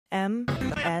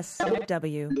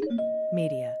MSW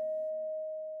Media.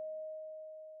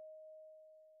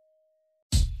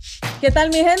 ¿Qué tal,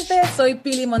 mi gente? Soy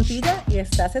Pili Montilla y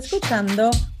estás escuchando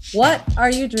What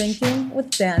Are You Drinking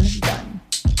with Dan Dunn.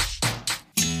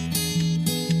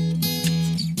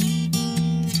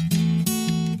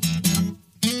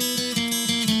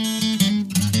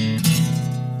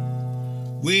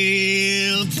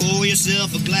 Well, pour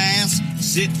yourself a glass,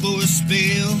 sit for a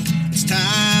spill. It's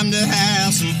time to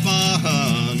have some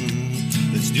fun.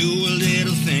 Let's do a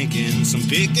little thinking, some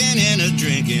picking and a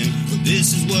drinking. But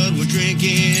this is what we're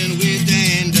drinking with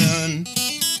Dan Dunn.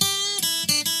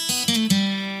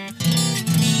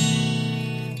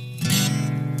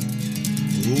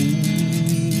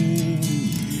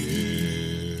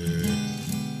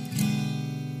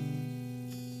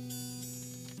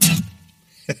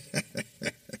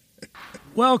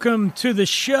 Welcome to the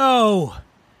show.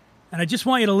 And I just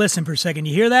want you to listen for a second.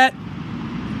 You hear that?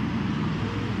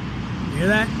 You hear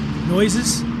that?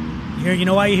 Noises? You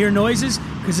know why you hear noises?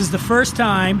 Because this is the first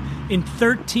time in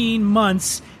 13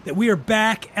 months that we are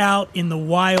back out in the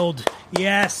wild.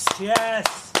 Yes. We're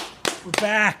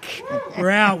back. We're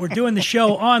out. We're doing the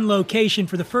show on location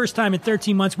for the first time in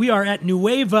 13 months. We are at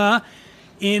Nueva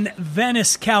in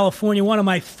Venice, California, one of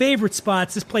my favorite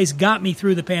spots. This place got me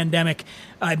through the pandemic.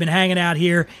 I've been hanging out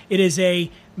here. It is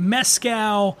a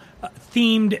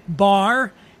mezcal-themed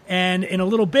bar, and in a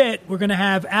little bit, we're going to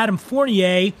have Adam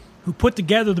Fournier, who put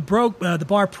together the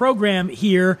bar program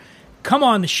here, come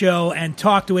on the show and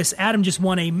talk to us. Adam just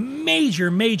won a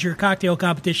major cocktail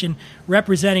competition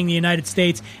representing the United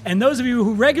States. And those of you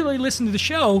who regularly listen to the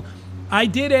show, I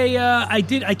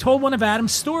told one of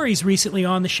Adam's stories recently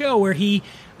on the show where he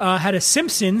had a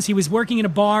Simpsons. He was working in a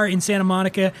bar in Santa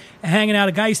Monica, hanging out.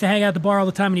 A guy used to hang out at the bar all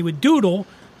the time, and he would doodle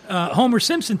Homer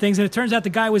Simpson things. And it turns out the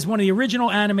guy was one of the original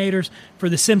animators for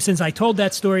The Simpsons. I told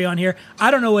that story on here. I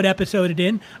don't know what episode it's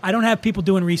in. I don't have people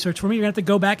doing research for me. You're going to have to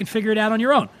go back and figure it out on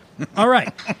your own. All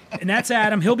right. And that's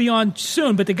Adam. He'll be on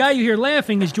soon. But the guy you hear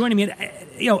laughing is joining me.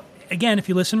 And, again, if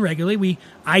you listen regularly,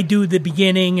 I do the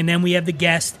beginning, and then we have the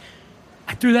guest.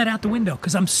 I threw that out the window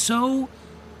because I'm so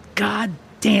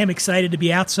goddamn excited to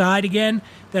be outside again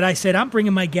that I said I'm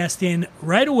bringing my guest in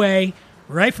right away,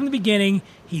 right from the beginning.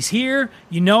 He's here.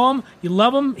 You know him. You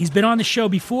love him. He's been on the show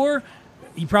before.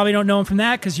 You probably don't know him from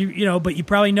that because but you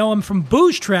probably know him from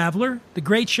Booze Traveler, the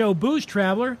great show Booze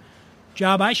Traveler.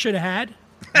 Job I should have had.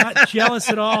 Not jealous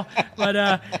at all,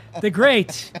 but the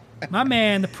great, my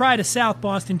man, the pride of South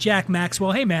Boston, Jack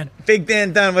Maxwell. Hey, man. Big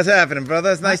Dan Dunn, what's happening,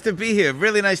 brother? It's nice to be here.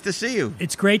 Really nice to see you.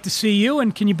 It's great to see you,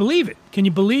 and can you believe it? Can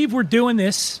you believe we're doing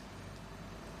this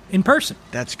in person?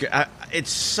 That's good.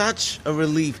 It's such a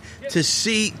relief to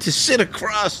sit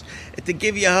across, to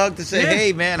give you a hug, to say,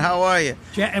 hey, man, how are you?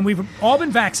 And we've all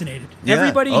been vaccinated. Yeah.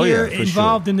 Everybody here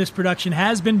involved in this production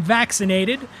has been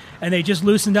vaccinated, and they just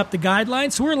loosened up the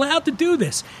guidelines, so we're allowed to do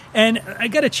this. And I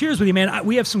got to cheers with you, man.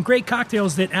 We have some great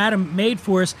cocktails that Adam made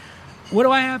for us. What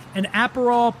do I have? An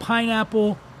Aperol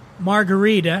pineapple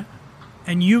margarita,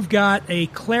 and you've got a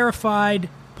clarified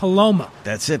Paloma.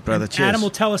 That's it, brother. And cheers. Adam will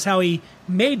tell us how he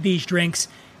made these drinks.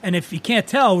 And if you can't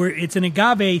tell, it's an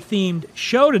agave-themed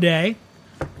show today.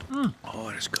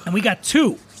 Oh, that's good. And we got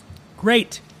two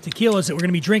great tequilas that we're going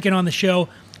to be drinking on the show.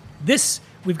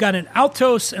 We've got an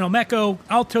Altos, an Olmeco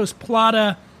Altos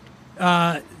Plata.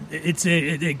 It's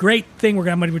a great thing. We're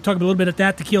going to talk a little bit about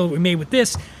that tequila we made with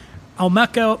this.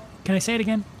 Olmeco, can I say it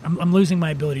again? I'm losing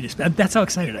my ability to speak. That's how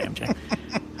excited I am, Jack.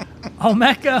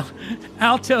 Olmeco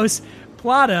Altos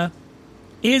Plata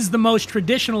is the most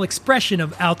traditional expression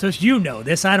of Altos. You know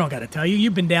this. I don't got to tell you.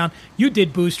 You've been down. You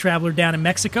did Booze Traveler down in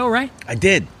Mexico, right? I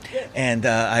did. And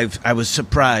I was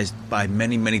surprised by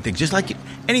many things. Just like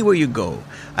anywhere you go,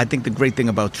 I think the great thing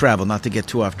about travel, not to get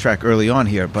too off track early on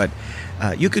here, but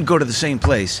you could go to the same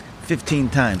place 15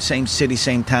 times, same city,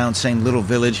 same town, same little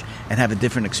village, and have a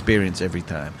different experience every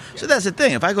time. So that's the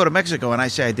thing. If I go to Mexico and I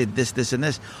say I did this, and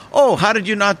this, oh, how did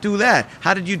you not do that?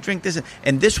 How did you drink this?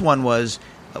 And this one was,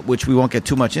 which we won't get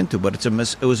too much into, but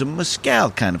it was a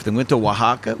mezcal kind of thing. We went to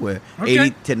Oaxaca, where 80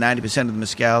 to 90% of the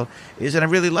mezcal is, and I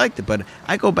really liked it. But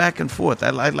I go back and forth. I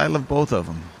love both of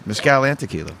them, mezcal and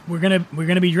tequila. We're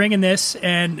gonna be drinking this,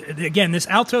 and again, this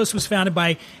Altos was founded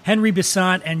by Henry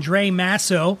Bissant and Dre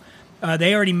Masso.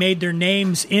 They already made their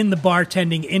names in the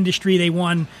bartending industry. They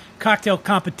won cocktail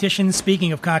competitions.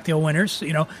 Speaking of cocktail winners,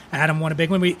 Adam won a big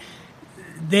one.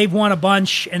 They've won a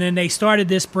bunch, and then they started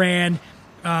this brand.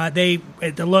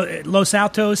 Los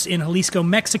Altos in Jalisco,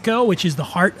 Mexico, which is the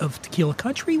heart of tequila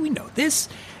country. We know this.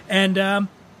 And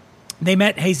they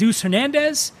met Jesus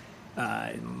Hernandez,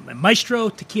 Maestro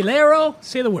Tequilero.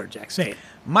 Say the word, Jack. Say it.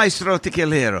 Maestro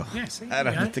Tequilero. Yeah, see, I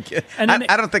don't you know got it. tequila. And then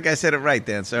I don't think I said it right,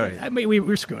 Dan. Sorry. I mean,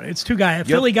 we're screwing it. It's two guys, a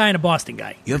Philly guy and a Boston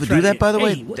guy. You ever That's do right. that, by the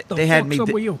way? Hey, what the They had fuck's me. up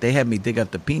with you? They had me dig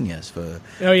up the pinas for.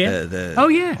 Oh, yeah? Oh,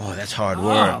 yeah. Oh, that's hard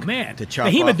work. Oh man, To the chop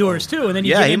humidors off. too, and then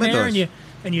you Yeah, get in there humidors.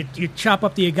 and you chop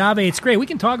up the agave. It's great. We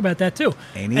can talk about that too.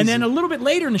 Ain't And then easy. a little bit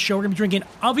later in the show, we're going to be drinking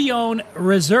Avion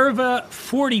Reserva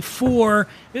 44.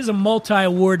 This is a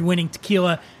multi-award-winning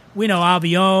tequila. We know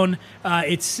Avion.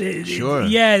 Sure.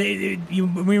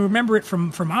 We remember it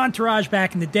from Entourage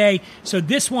back in the day. So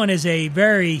this one is a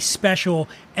very special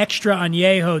extra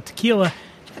añejo tequila.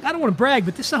 I don't want to brag,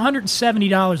 but this is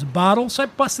 $170 a bottle. So I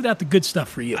busted out the good stuff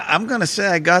for you. I'm gonna say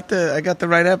I got the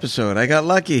right episode. I got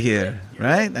lucky here,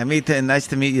 right? Nice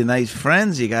to meet you, nice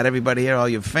friends. You got everybody here, all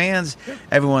your fans.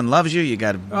 Everyone loves you. You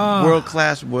got a world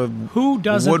class, Who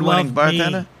doesn't award-winning love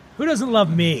bartender. me? Who doesn't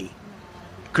love me?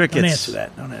 Crickets. Don't answer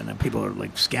that. No. People are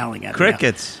like scowling at me.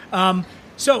 Crickets.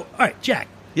 So, all right, Jack.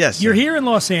 Yes, You're sir. here in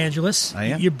Los Angeles. I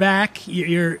am. You're back.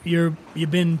 You've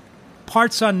been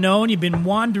parts unknown. You've been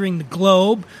wandering the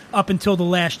globe up until the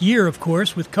last year, of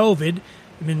course, with COVID.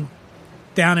 You've been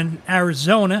down in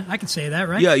Arizona. I can say that,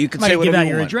 right? Yeah, you can Might say give whatever out you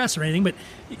your want. address or anything, but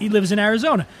he lives in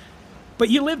Arizona. But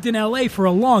you lived in L.A. for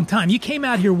a long time. You came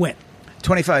out here when?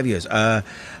 25 years. I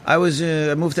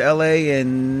moved to LA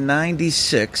in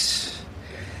 '96,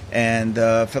 and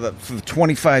for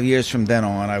 25 years from then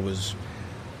on,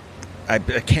 I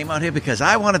came out here because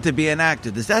I wanted to be an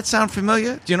actor. Does that sound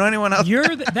familiar? Do you know anyone else? You're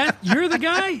the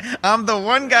guy? I'm the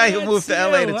one guy who That's moved to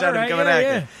LA you. to try All to right, become an yeah,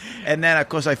 actor. And then, of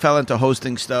course, I fell into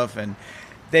hosting stuff, and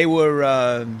they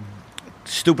were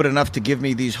stupid enough to give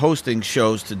me these hosting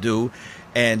shows to do.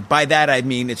 And by that, I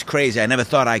mean, it's crazy. I never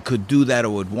thought I could do that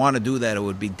or would want to do that or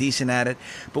would be decent at it.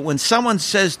 But when someone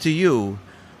says to you,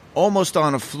 almost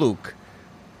on a fluke,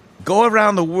 go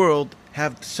around the world,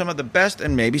 have some of the best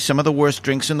and maybe some of the worst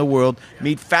drinks in the world,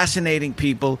 meet fascinating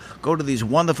people, go to these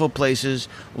wonderful places,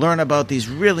 learn about these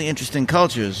really interesting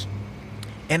cultures,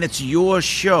 and it's your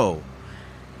show.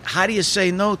 How do you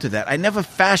say no to that? I never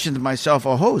fashioned myself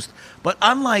a host. But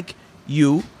unlike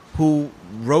you, who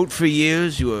wrote for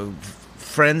years, you were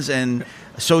friends and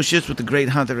associates with the great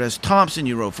Hunter S. Thompson,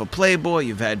 you wrote for Playboy,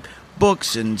 you've had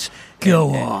books and... Go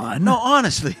on. No,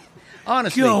 honestly.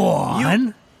 Go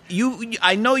on.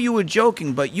 I know you were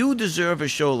joking, but you deserve a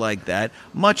show like that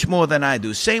much more than I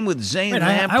do. Same with Zane Wait,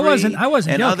 Lamprey I wasn't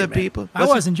and joking, other man. people. I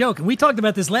wasn't joking. We talked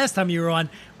about this last time you were on.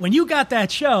 When you got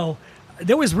that show,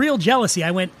 there was real jealousy.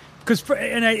 I went I don't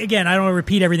want to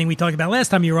repeat everything we talked about last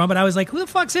time you were on, but I was like, "Who the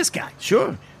fuck's this guy?"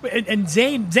 Sure. And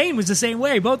Zane was the same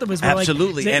way. Both of us were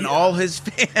Absolutely. like, And all his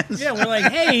fans. Yeah, we're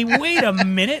like, "Hey, wait a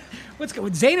minute, what's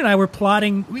going?" Zane and I were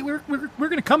plotting. We're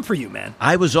going to come for you, man.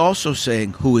 I was also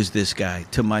saying, "Who is this guy?"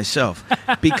 to myself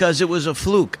because it was a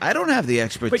fluke. I don't have the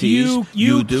expertise. But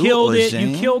you do, killed or it. Zane.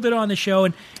 You killed it on the show,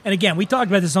 and again, we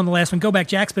talked about this on the last one. Go back,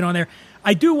 Jack's been on there.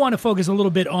 I do want to focus a little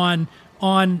bit on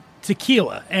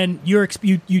tequila, and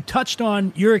you touched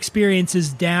on your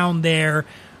experiences down there,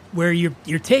 where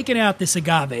you're taking out this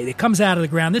agave that comes out of the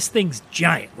ground. This thing's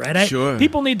giant, right? Sure.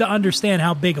 People need to understand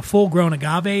how big a full-grown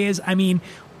agave is. I mean,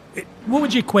 what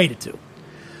would you equate it to?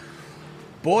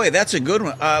 Boy, that's a good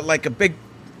one. Like a big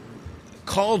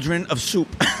cauldron of soup,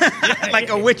 like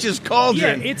a witch's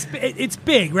cauldron. Yeah, it's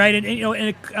big, right?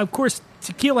 And of course,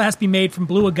 tequila has to be made from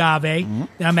blue agave Mm-hmm.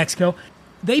 down in Mexico.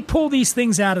 They pull these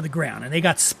things out of the ground, and they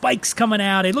got spikes coming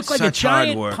out. They look like Such a hard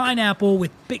giant work. pineapple with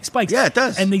big spikes. Yeah, it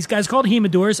does. And these guys are called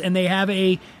humidors, and they have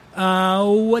a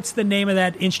what's the name of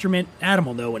that instrument? Adam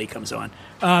will know when he comes on.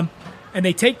 And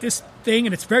they take this thing,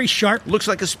 and it's very sharp. Looks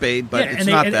like a spade, but it's and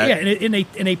not they, that. Yeah,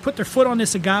 and they put their foot on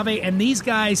this agave, and these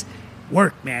guys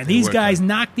work, man. These work guys hard.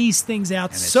 knock these things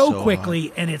out it's so so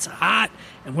quickly, and it's hot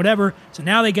and whatever. So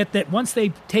now they get that. Once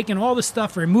they've taken all the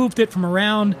stuff, removed it from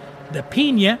around the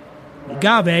pina,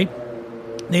 agave,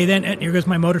 they then, and here goes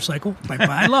my motorcycle.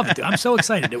 I love it. I'm so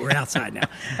excited that we're outside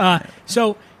now.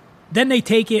 So then they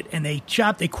take it and they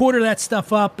quarter that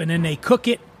stuff up, and then they cook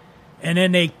it, and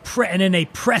then they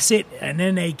press it, and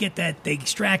then they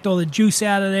extract all the juice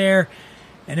out of there,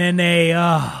 and then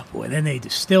they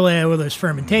distill it where there's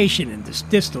fermentation and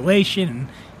distillation, and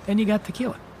then you got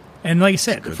tequila. And like I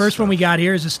said, the first one we got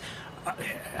here is this.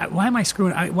 Why am I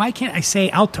screwing? Why can't I say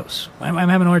Altos? I'm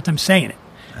having a hard time saying it.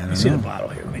 Let me see the bottle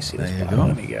here. Let me see this There you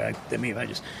bottle. go. Let me if I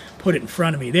just put it in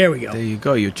front of me. There we go. There you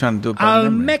go. You're trying to do it by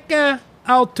memory. Almeca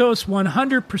Altos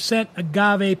 100%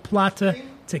 agave plata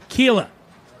tequila.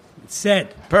 It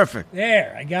said. Perfect.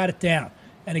 There, I got it down.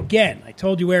 And again, I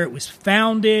told you where it was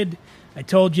founded. I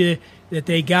told you that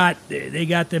they got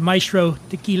the Maestro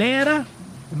Tequilera.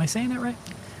 Am I saying that right?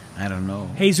 I don't know.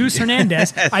 Jesus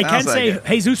Hernandez. I can Sounds say like it.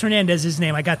 Jesus Hernandez is his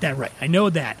name. I got that right. I know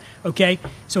that. Okay?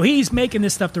 So he's making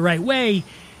this stuff the right way.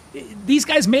 These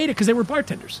guys made it because they were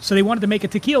bartenders. So they wanted to make a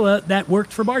tequila that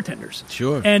worked for bartenders.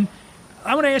 Sure. And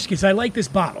I want to ask you, because I like this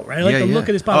bottle, right? I like the look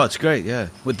of this bottle. Oh, it's great, yeah.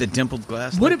 With the dimpled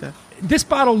glass What like that. This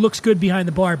bottle looks good behind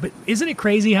the bar, but isn't it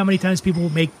crazy how many times people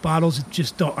make bottles that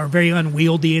just are very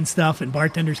unwieldy and stuff, and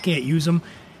bartenders can't use them?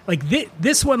 Like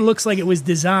this one looks like it was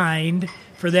designed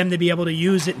for them to be able to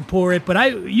use it and pour it.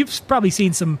 But you've probably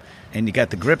seen some. And you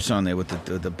got the grips on there with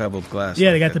the beveled glass. Yeah,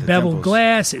 like they got that, the beveled dimples.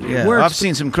 glass. It Yeah, works. I've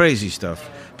seen some crazy stuff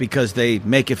because they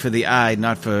make it for the eye,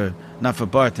 not for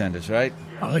bartenders, right?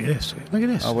 Oh, look at this! Look at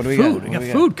this! Oh, what do we food. got? We What got do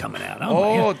we food got? coming out. Oh,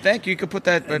 my Oh, God. thank you. You could put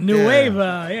that. Right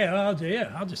Nueva.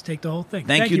 there. I'll just take the whole thing.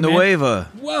 Thank you, man. Nueva.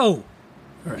 Whoa! All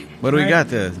right. What do we All got right.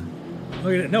 there?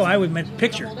 Look at it. No, I would meant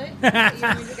picture. Look at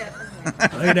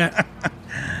that.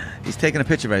 He's taking a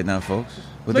picture right now, folks,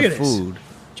 with Look the at this. food.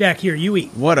 Jack, here you eat.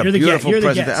 What a You're the guest. beautiful You're the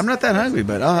presentation. guest. I'm not that hungry,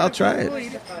 but I'll try it.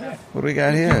 What do we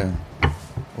got here?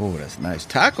 Oh, that's nice.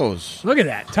 Tacos. Look at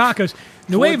that. Tacos.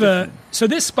 Nueva. So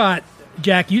this spot,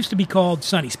 Jack, used to be called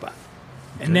Sunny Spot.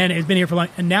 And then it's been here for long.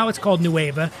 And now it's called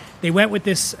Nueva. They went with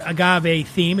this agave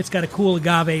theme. It's got a cool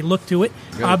agave look to it.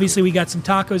 Very Obviously, we got some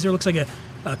tacos there. Looks like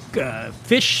a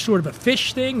fish, sort of a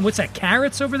fish thing. What's that,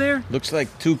 carrots over there? Looks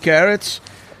like 2 carrots.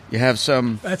 You have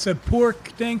some. That's a pork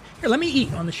thing. Here, let me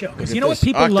eat on the show. Because Look you at know what this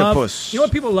people love? octopus. You know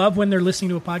what people love when they're listening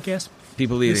to a podcast?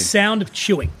 People The eating. sound of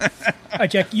chewing. All right,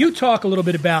 Jack, you talk a little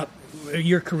bit about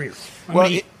your career. I'm Well,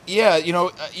 gonna eat. yeah,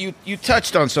 you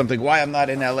touched on something, why I'm not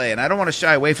in L.A., and I don't want to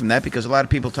shy away from that because a lot of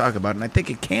people talk about it, and I think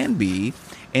it can be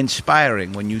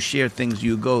inspiring when you share things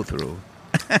you go through.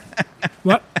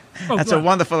 What? Oh, That's go a on.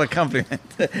 wonderful accompaniment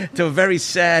to a very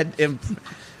sad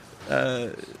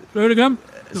Throw it again.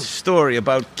 story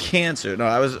about cancer. No,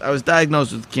 I was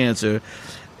diagnosed with cancer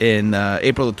in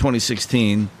April of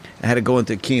 2016. I had to go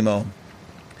into chemo.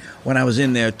 When I was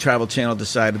in there, Travel Channel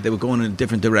decided they were going in a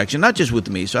different direction, not just with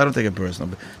me, so I don't take it personal,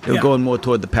 but they were Yeah. going more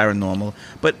toward the paranormal.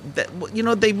 But,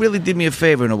 they really did me a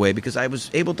favor in a way because I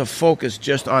was able to focus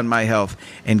just on my health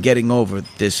and getting over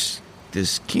this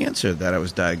cancer that I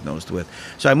was diagnosed with.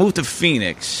 So I moved to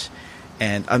Phoenix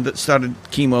and started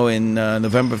chemo in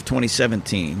November of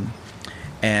 2017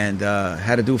 and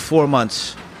had to do 4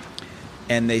 months.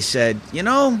 And they said,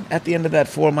 at the end of that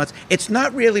 4 months, it's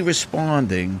not really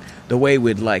responding the way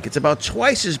we'd like. It's about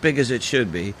twice as big as it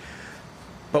should be.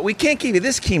 But we can't give you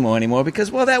this chemo anymore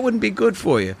because, well, that wouldn't be good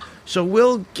for you. So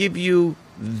we'll give you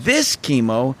this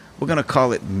chemo. We're going to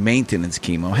call it maintenance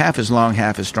chemo. Half as long,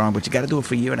 half as strong, but you got to do it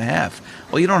for a year and a half.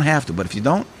 Well, you don't have to, but if you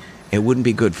don't, it wouldn't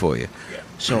be good for you.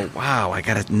 So, wow, I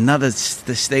got to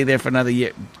stay there for another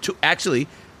year. Actually,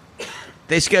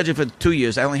 they scheduled for 2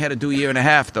 years. I only had to do a year and a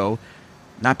half, though.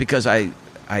 Not because I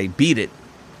beat it,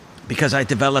 because I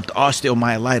developed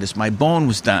osteomyelitis. My bone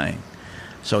was dying.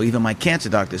 So even my cancer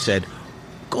doctor said,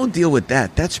 go deal with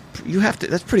that. That's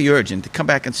pretty urgent to come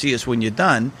back and see us when you're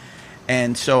done.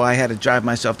 And so I had to drive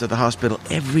myself to the hospital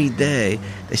every day.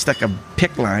 They stuck a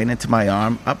PICC line into my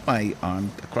arm, up my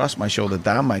arm, across my shoulder,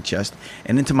 down my chest,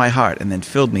 and into my heart, and then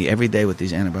filled me every day with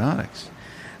these antibiotics.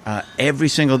 Every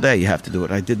single day you have to do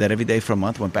it. I did that every day for a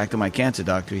month, went back to my cancer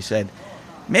doctor. He said,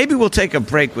 maybe we'll take a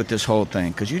break with this whole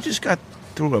thing because you just got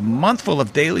through a month full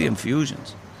of daily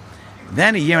infusions.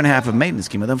 Then a year and a half of maintenance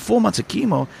chemo. Then 4 months of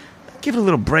chemo. Give it a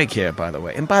little break here, by the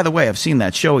way. And by the way, I've seen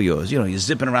that show of yours. You're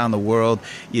zipping around the world.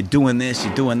 You're doing this.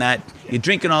 You're doing that. You're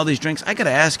drinking all these drinks. I got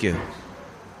to ask you,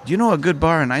 do you know a good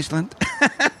bar in Iceland?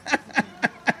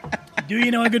 Do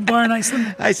you know a good bar in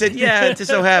Iceland? I said, yeah, it just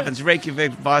so happens.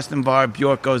 Reykjavik, Boston bar,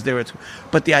 Bjork goes there.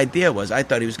 But the idea was, I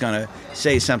thought he was going to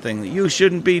say something. You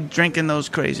shouldn't be drinking those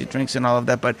crazy drinks and all of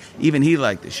that. But even he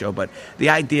liked the show. But the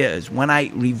idea is, when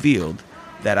I revealed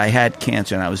that I had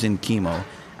cancer and I was in chemo,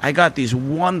 I got these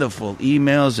wonderful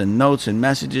emails and notes and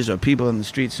messages or people in the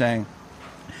street saying,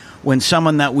 when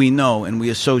someone that we know and we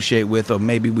associate with, or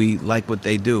maybe we like what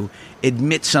they do,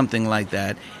 admits something like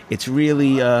that, it's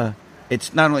really...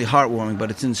 it's not only heartwarming,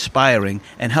 but it's inspiring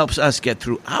and helps us get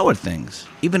through our things,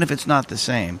 even if it's not the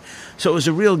same. So it was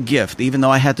a real gift, even though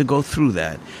I had to go through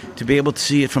that, to be able to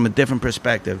see it from a different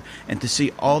perspective and to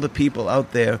see all the people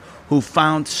out there who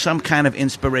found some kind of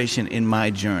inspiration in my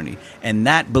journey. And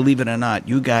that, believe it or not,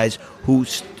 you guys who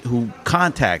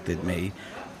contacted me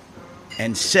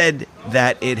and said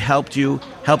that it helped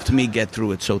me get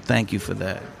through it. So thank you for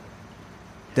that.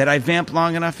 Did I vamp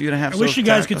long enough for you to have I wish you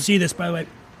guys could see this, by the way.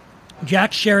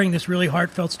 Jack's sharing this really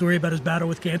heartfelt story about his battle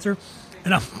with cancer.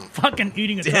 and I'm fucking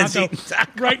eating a Dan's taco eating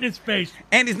taco. right in his face.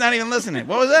 And he's not even listening.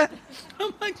 What was that?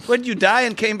 I'm like, What, did you die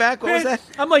and came back? What was that?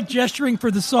 I'm like gesturing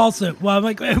for the salsa. Well, I'm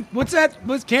like, what's that?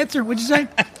 What's cancer? What'd you say?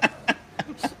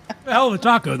 A hell of a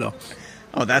taco, though.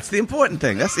 Oh, that's the important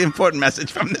thing. That's the important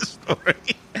message from this story.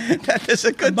 That is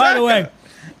a good And by the taco. way,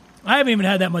 I haven't even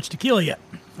had that much tequila yet.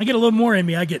 I get a little more in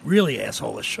me, I get really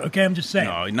asshole-ish. Okay, I'm just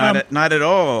saying. No, not at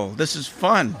all. This is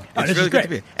fun. Oh, It's this really is good to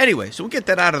great. be. Anyway, so we'll get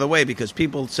that out of the way because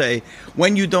people say,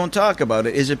 when you don't talk about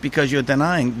it, is it because you're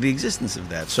denying the existence of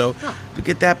that? So we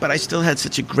get that, but I still had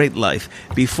such a great life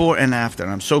before and after.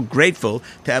 And I'm so grateful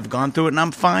to have gone through it, and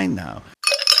I'm fine now.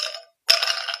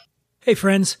 Hey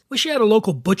friends, wish you had a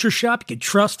local butcher shop you could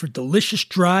trust for delicious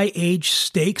dry aged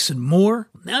steaks and more?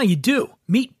 Now you do.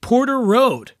 Meet Porter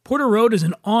Road. Porter Road is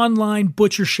an online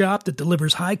butcher shop that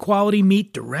delivers high quality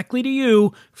meat directly to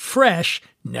you, fresh,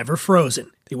 never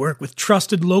frozen. They work with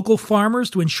trusted local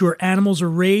farmers to ensure animals are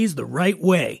raised the right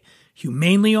way,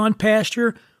 humanely on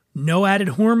pasture, no added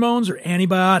hormones or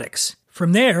antibiotics.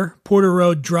 From there, Porter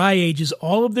Road dry ages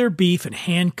all of their beef and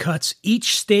hand cuts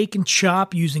each steak and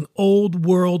chop using old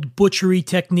world butchery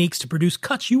techniques to produce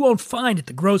cuts you won't find at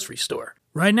the grocery store.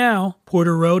 Right now,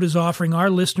 Porter Road is offering our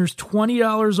listeners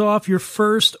 $20 off your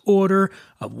first order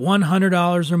of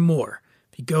 $100 or more.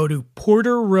 If you go to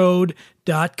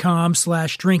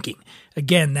porterroad.com/drinking.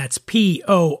 Again, that's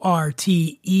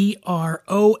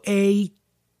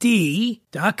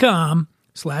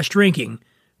porterroad.com/drinking.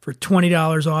 for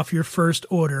 $20 off your first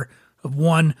order of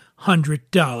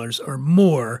 $100 or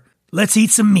more. Let's eat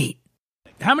some meat.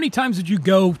 How many times did you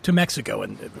go to Mexico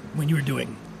when you were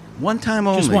doing? One time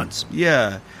only. Just once?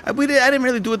 Yeah. I didn't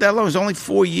really do it that long. It was only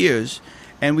 4 years,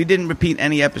 and we didn't repeat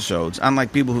any episodes,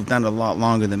 unlike people who've done it a lot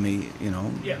longer than me, you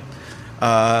know. Yeah.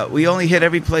 We only hit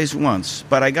every place once,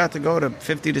 but I got to go to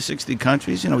 50 to 60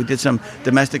 countries. You know, we did some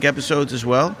domestic episodes as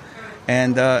well.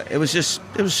 And it was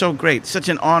so great. Such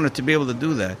an honor to be able to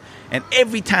do that. And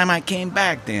every time I came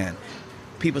back, Dan,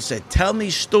 people said, tell me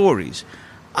stories.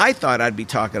 I thought I'd be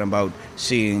talking about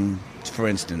seeing, for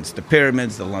instance, the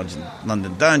pyramids, the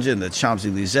London Dungeon, the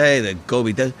Champs-Élysées, the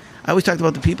Gobi Desert. I always talked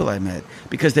about the people I met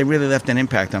because they really left an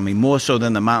impact on me, more so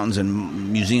than the mountains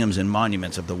and museums and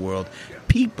monuments of the world.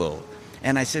 People.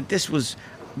 And I said,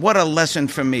 what a lesson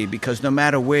for me, because no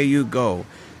matter where you go,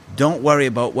 don't worry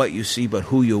about what you see, but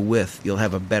who you're with. You'll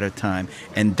have a better time.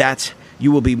 And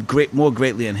you will be more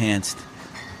greatly enhanced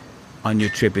on your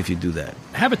trip if you do that.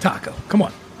 Have a taco. Come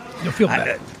on. You'll feel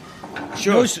better.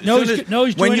 Sure.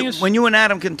 Noah's joining us. When you and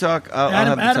Adam can talk, I'll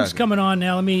have the Adam's taco. coming on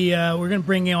now. We're going to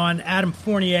bring on Adam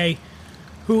Fournier,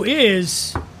 who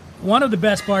is one of the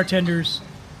best bartenders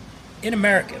in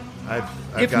America. I've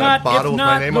if got not, a bottle if with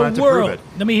not my name the on it to world. prove it.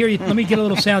 Let me hear you. Let me get a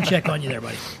little sound check on you there,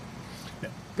 buddy.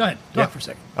 Go ahead. Talk for a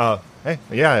second. Hey,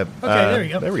 yeah. Okay, there you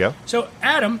go. There we go. So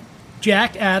Adam,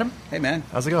 Adam. Hey, man.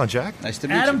 How's it going, Jack? Nice to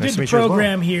meet Adam you. did Nice to the meet you as well.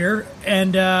 program here,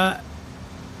 and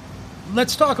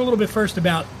let's talk a little bit first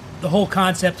about the whole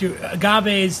concept.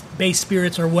 Agave-based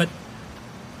spirits are what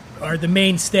are the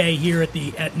mainstay here at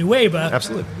Nueva.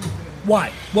 Absolutely.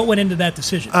 Why? What went into that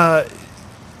decision?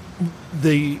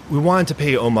 We wanted to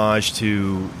pay homage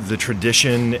to the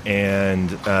tradition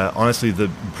and honestly the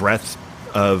breadth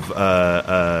of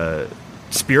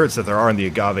spirits that there are in the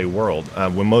agave world.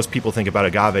 When most people think about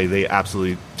agave,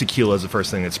 tequila is the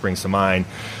first thing that springs to mind.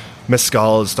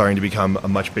 Mezcal is starting to become a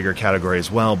much bigger category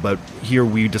as well, but here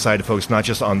we decided to focus not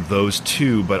just on those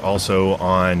two, but also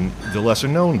on the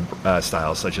lesser-known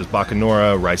styles, such as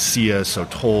Bacanora, Raicilla,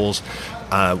 Sotols.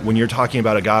 When you're talking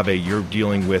about agave, you're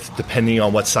dealing with, depending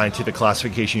on what scientific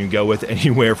classification you go with,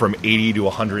 anywhere from 80 to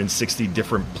 160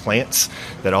 different plants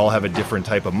that all have a different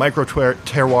type of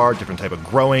micro-terroir, different type of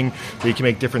growing that you can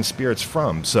make different spirits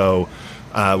from. So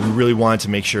we really wanted to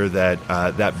make sure that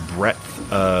that breadth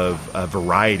of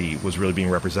variety was really being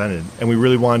represented. And we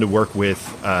really wanted to work with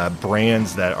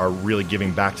brands that are really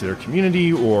giving back to their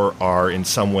community or are in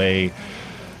some way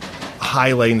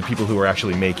highlighting the people who are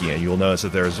actually making it. You'll notice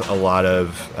that there's a lot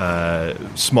of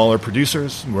smaller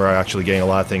producers. We're actually getting a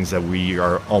lot of things that we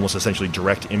are almost essentially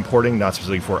direct importing, not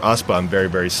specifically for us, but very,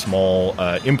 very small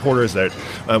importers that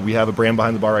we have a brand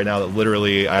behind the bar right now that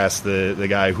literally I asked the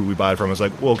guy who we buy it from, I was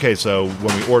like, well, okay, so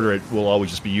when we order it, will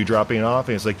always just be you dropping it off?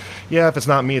 And it's like, yeah, if it's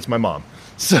not me, it's my mom.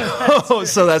 So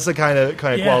that's the kind of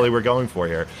quality we're going for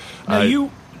here. Now,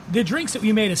 the drinks that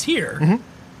you made us here, Mm-hmm.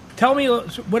 tell me,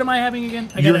 what am I having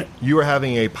again? You are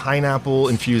having a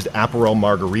pineapple-infused Aperol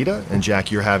Margarita, and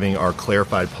Jack, you're having our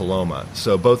clarified Paloma.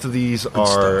 So both of these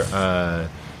are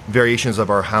variations of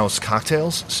our house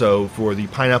cocktails. So for the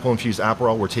pineapple-infused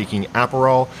Aperol, we're taking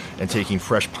Aperol and taking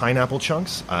fresh pineapple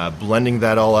chunks, blending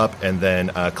that all up, and then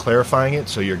clarifying it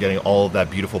so you're getting all of that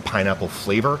beautiful pineapple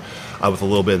flavor with a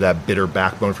little bit of that bitter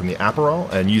backbone from the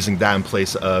Aperol, and using that in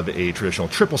place of a traditional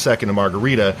triple sec in a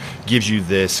margarita gives you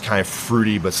this kind of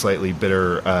fruity but slightly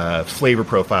bitter flavor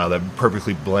profile that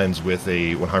perfectly blends with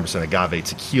a 100% agave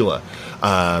tequila.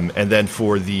 And then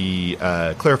for the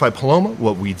clarified Paloma,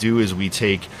 what we do is we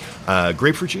take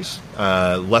grapefruit juice,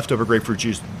 leftover grapefruit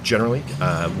juice generally.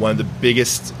 One of the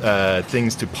biggest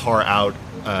things to par out,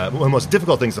 one of the most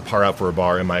difficult things to par out for a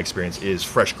bar, in my experience, is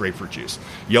fresh grapefruit juice.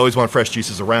 You always want fresh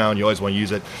juices around. You always want to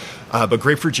use it. But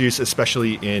grapefruit juice,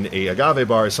 especially in a agave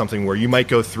bar, is something where you might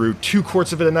go through 2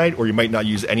 quarts of it a night, or you might not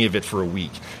use any of it for a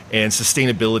week. And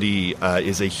sustainability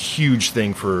is a huge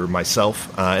thing for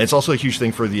myself. And it's also a huge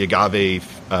thing for the agave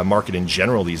market in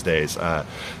general these days.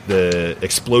 The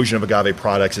explosion of agave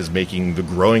products is making the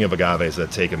growing of agaves that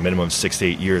take a minimum of 6 to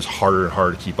 8 years harder and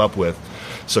harder to keep up with.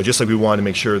 So just like we want to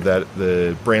make sure that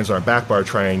the brands on our back bar are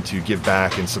trying to give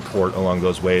back and support along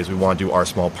those ways, we want to do our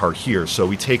small part here. So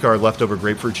we take our leftover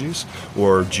grapefruit juice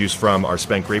or juice from our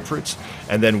spent grapefruits,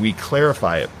 and then we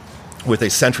clarify it with a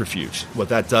centrifuge. What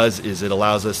that does is it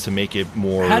allows us to make it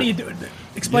more... How do you do it?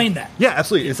 Explain that. Yeah,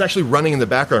 absolutely. It's actually running in the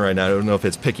background right now. I don't know if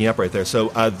it's picking up right there. So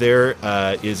there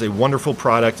is a wonderful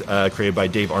product created by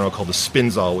Dave Arnold called the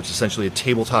Spinzall, which is essentially a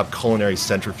tabletop culinary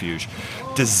centrifuge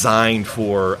designed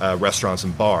for restaurants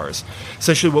and bars.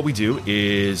 Essentially what we do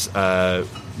is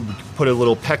put a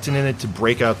little pectin in it to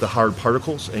break out the hard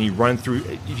particles, and you run through...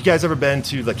 If you guys ever been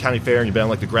to the county fair and you've been on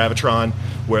like the Gravitron,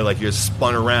 where like you're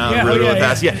spun around really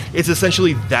fast? Yeah, it's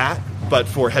essentially that, but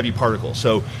for heavy particles.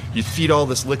 So you feed all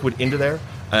this liquid into there,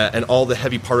 and all the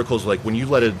heavy particles, like when you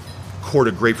let a quart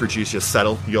of grapefruit juice just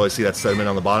settle, you always see that sediment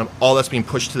on the bottom. All that's being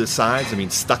pushed to the sides and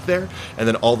being stuck there, and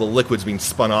then all the liquid's being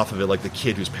spun off of it like the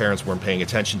kid whose parents weren't paying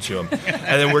attention to him.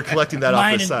 And then we're collecting that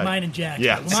off the side. Mine and Jack.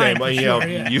 Yeah, same. Well, you know,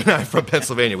 you and I are from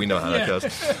Pennsylvania. We know how that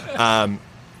goes.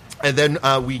 And then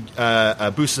we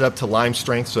boost it up to lime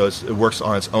strength, so it works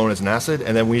on its own as an acid,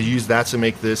 and then we use that to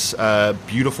make this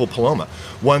beautiful Paloma.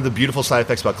 One of the beautiful side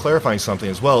effects about clarifying something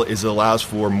as well is it allows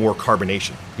for more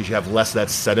carbonation, because you have less of that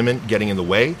sediment getting in the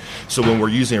way. So when we're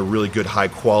using a really good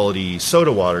high-quality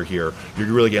soda water here,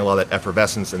 you're really getting a lot of that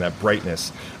effervescence and that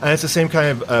brightness. And it's the same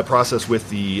kind of process with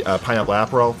the pineapple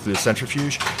Aperol through the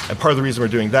centrifuge. And part of the reason we're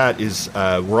doing that is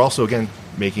we're also, again,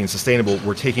 making it sustainable.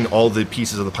 We're taking all the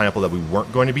pieces of the pineapple that we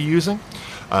weren't going to be using,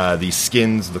 the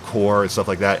skins, the core, and stuff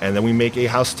like that, and then we make a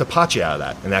house tapache out of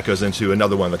that, and that goes into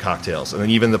another one of the cocktails. And then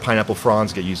even the pineapple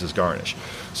fronds get used as garnish.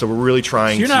 So we're really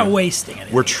trying you're not wasting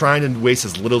anything. We're trying to waste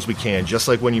as little as we can. Just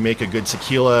like when you make a good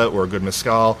tequila or a good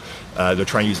mezcal, they're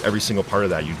trying to use every single part of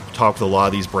that. You talk with a lot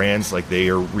of these brands, like they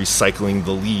are recycling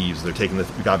the leaves. They're taking the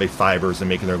agave fibers and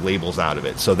making their labels out of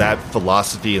it. So that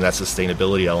philosophy and that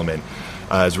sustainability element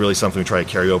is really something we try to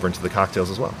carry over into the cocktails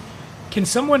as well. Could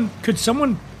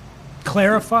someone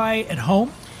clarify at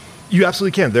home? You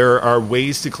absolutely can. There are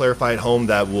ways to clarify at home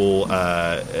that will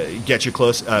get you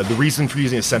close. The reason for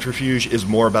using a centrifuge is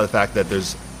more about the fact that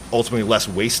there's ultimately less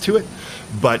waste to it.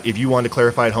 But if you want to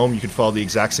clarify at home, you can follow the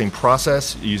exact same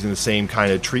process using the same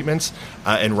kind of treatments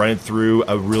and run it through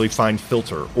a really fine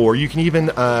filter. Or you can even,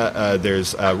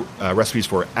 there's recipes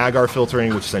for agar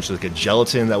filtering, which is essentially like a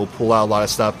gelatin that will pull out a lot of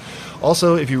stuff.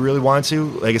 Also, if you really want to,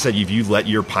 like I said, if you let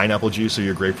your pineapple juice or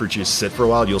your grapefruit juice sit for a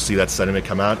while, you'll see that sediment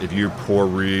come out. If you pour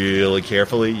really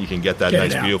carefully, you can get that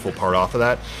nice, beautiful part off of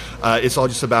that. It's all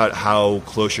just about how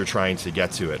close you're trying to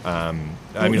get to it. I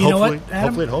mean, hopefully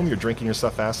at home you're drinking your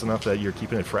stuff fast enough that you're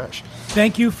keeping it fresh.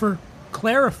 Thank you for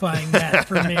clarifying that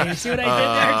for me. See what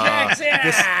I did there,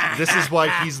 Jackson? This is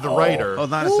why he's the writer.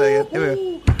 Hold on a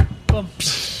second.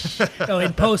 Oh,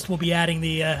 in post, we'll be adding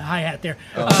the hi-hat there.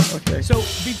 Okay. So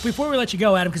before we let you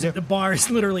go, Adam, because the bar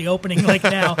is literally opening like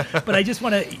now, but I just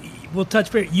want to, we'll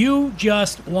touch base. You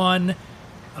just won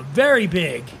a very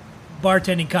big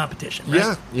bartending competition,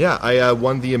 right? Yeah. I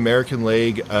won the American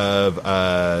leg of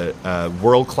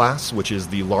World Class, which is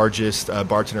the largest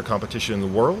bartender competition in the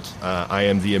world. I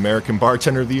am the American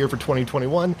Bartender of the Year for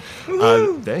 2021.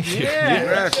 Thank you.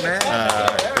 Yeah.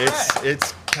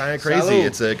 It's kind of crazy. Salud.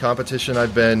 It's a competition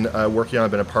I've been working on.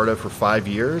 I've been a part of for 5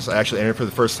 years. I actually entered for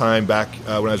the first time back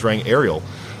when I was running Ariel.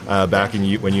 Back when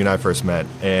you and I first met.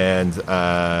 And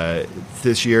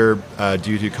this year,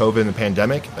 due to COVID and the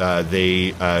pandemic,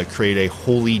 they created a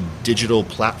wholly digital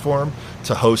platform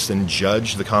to host and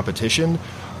judge the competition,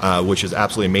 which is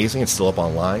absolutely amazing. It's still up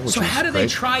online. So how do they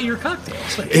try your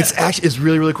cocktails? It's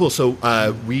really, really cool. So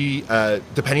we,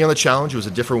 depending on the challenge, it was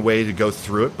a different way to go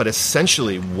through it. But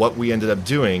essentially what we ended up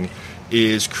doing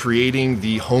is creating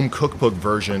the home cookbook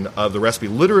version of the recipe,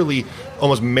 literally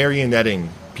almost marionetting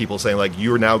people, saying like,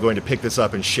 you are now going to pick this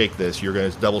up and shake this, you're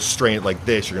going to double strain it like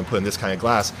this, you're going to put in this kind of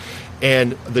glass.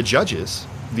 And the judges,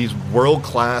 these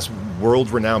world-class,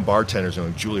 world-renowned bartenders, you know,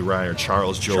 Julie Ryan,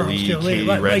 Charles Joly, Katie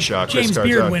Renshaw, Chris James Cardone,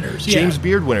 Beard winners. Yeah. James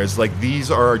Beard winners. Like, these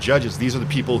are our judges. These are the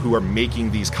people who are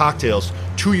making these cocktails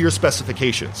to your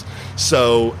specifications.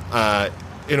 So,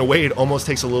 in a way, it almost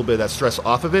takes a little bit of that stress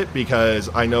off of it, because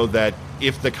I know that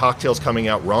if the cocktail's coming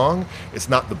out wrong, it's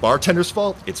not the bartender's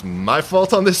fault, it's my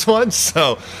fault on this one.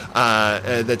 So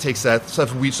that takes that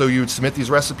stuff. So you would submit these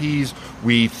recipes.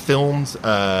 We filmed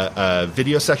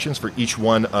video sections for each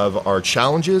one of our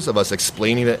challenges, of us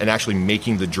explaining it and actually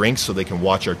making the drinks, so they can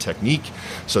watch our technique,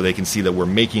 so they can see that we're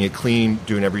making it clean,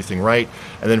 doing everything right.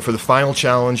 And then for the final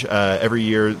challenge, every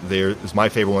year, there is my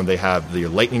favorite one. They have the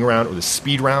lightning round or the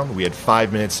speed round. We had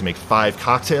 5 minutes to make 5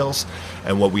 cocktails.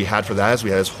 And what we had for that is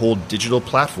we had this whole digital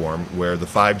platform where the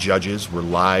 5 judges were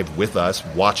live with us,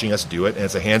 watching us do it. And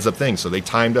it's a hands-up thing. So they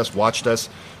timed us, watched us.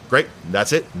 Great.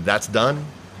 That's it. That's done.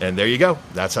 And there you go.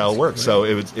 That's how it works. So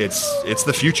it's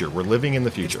the future. We're living in the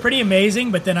future. It's pretty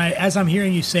amazing. But then as I'm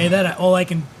hearing you say that, all I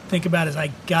can think about is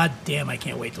God damn, I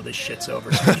can't wait till this shit's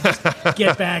over. So we can just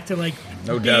get back to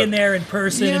being there in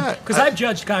person. Yeah, Because I've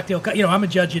judged cocktail. I'm a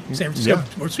judge at San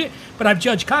Francisco, but I've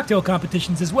judged cocktail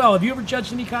competitions as well. Have you ever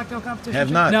judged any cocktail competitions? Have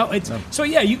not. No. So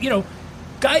yeah,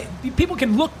 people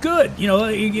can look good.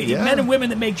 Men and women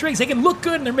that make drinks, they can look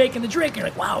good and they're making the drink. You're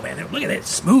like, wow, man, look at it,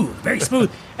 smooth, very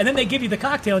smooth. And then they give you the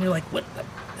cocktail, and you're like, what the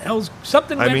hell's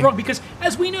something went wrong? Because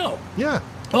as we know,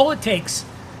 all it takes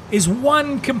is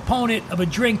one component of a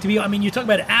drink to be. I mean, you talk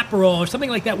about Aperol or something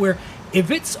like that, where if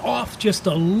it's off just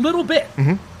a little bit,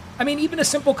 I mean, even a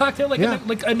simple cocktail like a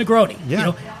Negroni,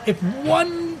 if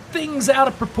one thing's out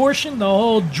of proportion, the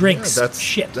whole drink's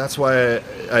shit. That's why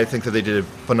I think that they did a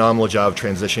phenomenal job of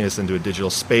transitioning us into a digital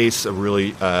space, of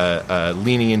really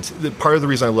leaning into. Part of the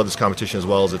reason I love this competition as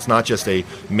well is it's not just a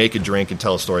make a drink and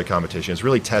tell a story competition. It's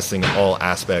really testing all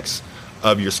aspects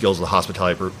of your skills as a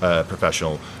hospitality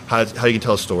professional, how you can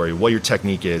tell a story, what your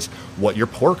technique is, what your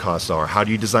pour costs are, how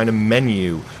do you design a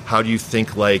menu, how do you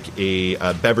think like a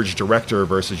beverage director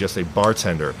versus just a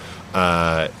bartender,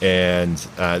 and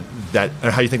how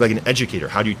do you think like an educator,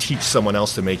 how do you teach someone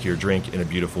else to make your drink in a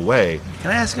beautiful way. Can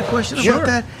I ask a question about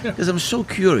that? Because I'm so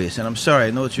curious, and I'm sorry,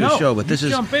 I know it's your show, but this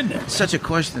is such a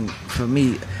question for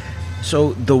me.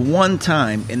 So the one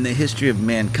time in the history of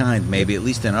mankind, maybe at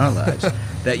least in our lives,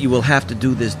 that you will have to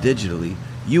do this digitally,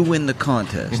 you win the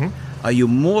contest. Are you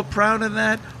more proud of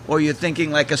that, or you're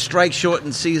thinking like a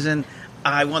strike-shortened season,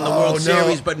 I won the World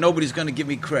Series, but nobody's going to give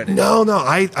me credit? No,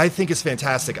 I think it's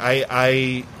fantastic.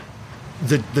 The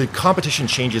competition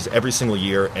changes every single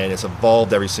year, and it's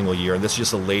evolved every single year, and this is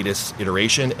just the latest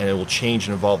iteration, and it will change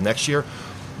and evolve next year.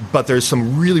 But there's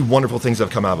some really wonderful things that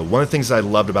have come out of it. One of the things that I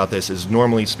loved about this is,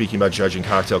 normally speaking about judging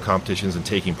cocktail competitions and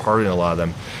taking part in a lot of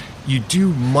them, you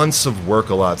do months of work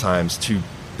a lot of times to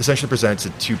essentially present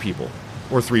to 2 people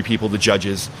or 3 people, the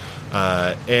judges,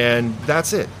 and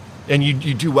that's it. And you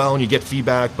do well and you get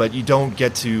feedback, but you don't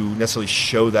get to necessarily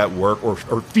show that work or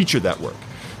feature that work.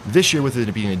 This year, with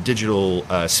it being a digital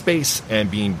space and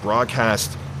being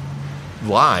broadcast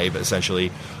live,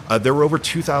 essentially, there were over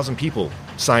 2,000 people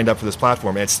signed up for this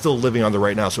platform, and it's still living on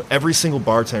right now. So every single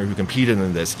bartender who competed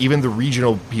in this, even the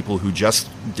regional people who just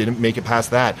didn't make it past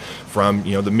that, from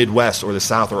the Midwest or the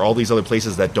South or all these other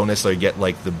places that don't necessarily get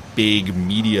like the big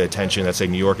media attention that say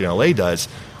New York and LA does,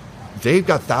 they've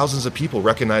got thousands of people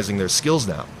recognizing their skills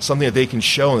now, something that they can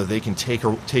show and that they can take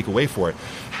away for it.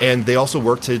 And they also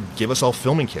worked to give us all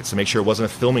filming kits to make sure it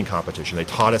wasn't a filming competition. They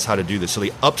taught us how to do this. So they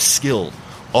upskilled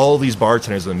all these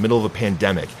bartenders in the middle of a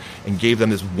pandemic and gave them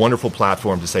this wonderful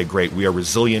platform to say, great, we are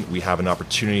resilient, we have an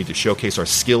opportunity to showcase our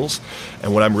skills.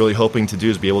 And what I'm really hoping to do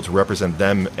is be able to represent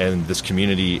them and this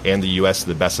community and the U.S. to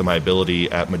the best of my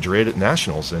ability at Madrid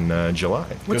Nationals in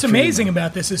July. What's amazing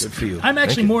about this is I'm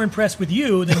actually more impressed with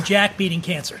you than Jack beating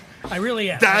cancer. I really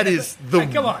am. That is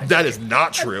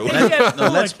not true.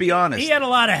 Let's be honest. He had a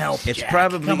lot of help. It's Jack.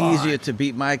 probably easier to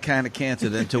beat my kind of cancer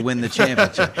than to win the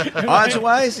championship.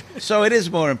 Odds-wise, so it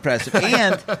is more impressive.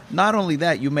 And not only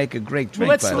that, you make a great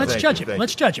drink. Well, let's judge him.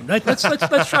 Let's judge him. Let's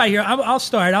try here. I'll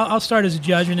start. I'll start as a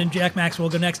judge, and then Jack Maxwell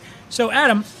will go next. So,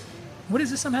 Adam, what is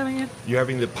this I'm having here? You're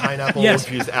having the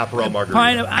pineapple-infused Aperol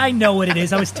margarita. I know what it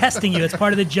is. I was testing you. It's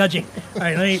part of the judging. All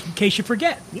right, in case you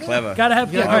forget. Clever. Gotta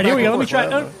have. All right, here we go. Let me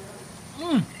try.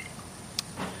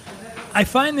 I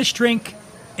find this drink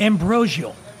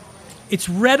ambrosial. It's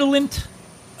redolent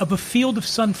of a field of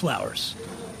sunflowers.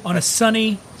 on a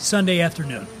sunny Sunday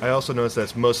afternoon. I also noticed that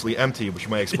it's mostly empty, which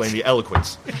might explain the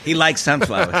eloquence. He likes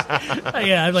sunflowers.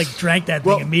 Yeah, I drank that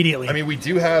thing immediately. I mean, we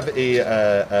do have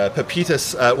a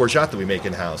pepitas orgeat that we make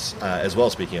in-house as well,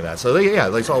 speaking of that. So,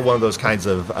 it's all one of those kinds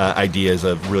of ideas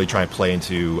of really trying to play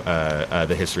into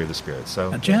the history of the spirits.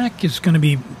 So, now, Jack is going to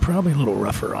be probably a little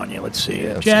rougher on you. Let's see.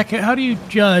 Yeah, Jack, how do you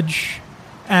judge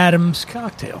Adam's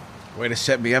cocktail? Way to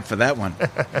set me up for that one.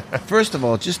 First of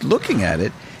all, just looking at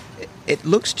it, it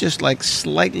looks just like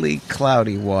slightly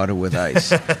cloudy water with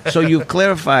ice. So you've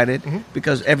clarified it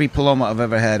because every Paloma I've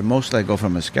ever had, mostly I go for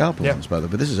mezcal Palomas, by the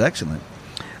way, but this is excellent.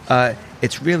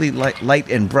 It's really light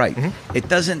and bright. It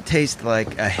doesn't taste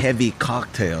like a heavy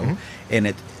cocktail, and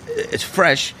it's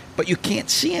fresh, but you can't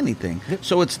see anything.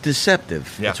 So it's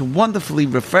deceptive. Yeah. It's wonderfully,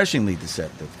 refreshingly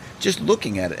deceptive. Just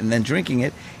looking at it and then drinking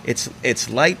it, it's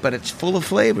light, but it's full of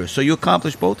flavor. So you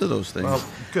accomplish both of those things. Well,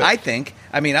 good. I think.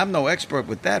 I mean, I'm no expert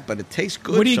with that, but it tastes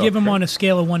good. What do you give him on a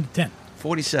scale of 1 to 10?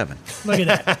 47. Look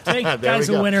at that. See, guy's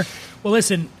we a go. winner. Well,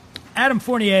 listen, Adam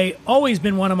Fournier, always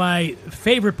been one of my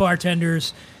favorite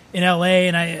bartenders in L.A.,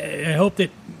 and I hope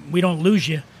that we don't lose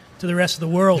you to the rest of the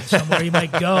world somewhere. You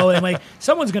might go, and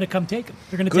someone's going to come take him.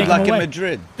 They're going to Good take luck him in away.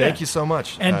 Madrid. Thank you so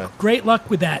much. And great luck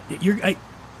with that.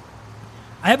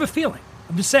 I have a feeling.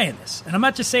 I'm just saying this. And I'm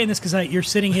not just saying this because you're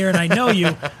sitting here and I know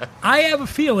you. I have a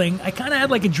feeling. I kind of had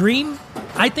like a dream.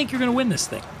 I think you're going to win this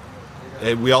thing.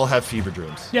 We all have fever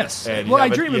dreams. Yes. And Well, I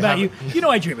dream about you. haven't- You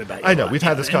know I dream about you. I a know. lot, We've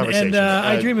had this conversation. And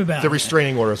I dream about the it.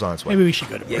 restraining order is on its way. Maybe we should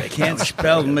go to You break. can't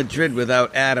spell Madrid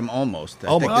without Adam almost.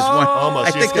 Almost.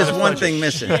 I think there's one thing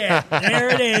missing. Yeah, there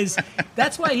it is.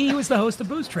 That's why he was the host of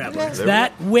Booze Traveler. It's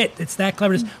that wit. It's that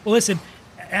cleverness. Well, listen,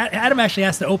 Adam actually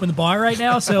has to open the bar right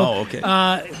now, so Oh, okay.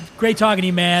 Great talking to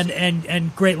you, man,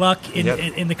 and great luck in the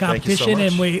Thank you so competition, much.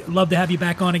 and we love to have you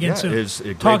back on again Yeah, soon. it's a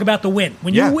great- Talk about the win.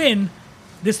 When Yeah. you win,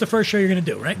 this is the first show you're going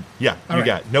to do, right? Yeah, All you right.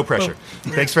 got it. No pressure.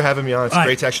 Thanks for having me on. It's All right.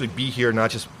 great to actually be here,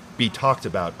 not just be talked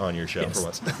about on your show Yes. for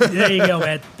once. There you go,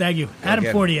 Ed. Thank you. Adam get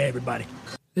him. Fournier, everybody.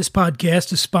 This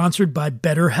podcast is sponsored by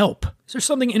BetterHelp. Is there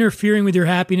something interfering with your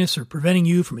happiness or preventing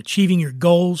you from achieving your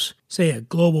goals? Say a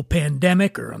global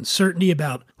pandemic or uncertainty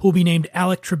about who'll be named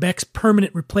Alec Trebek's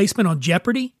permanent replacement on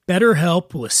Jeopardy?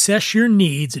 BetterHelp will assess your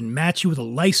needs and match you with a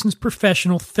licensed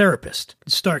professional therapist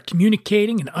and start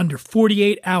communicating in under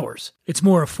 48 hours. It's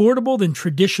more affordable than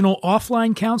traditional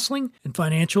offline counseling, and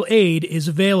financial aid is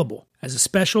available. As a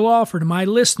special offer to my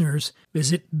listeners,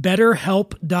 visit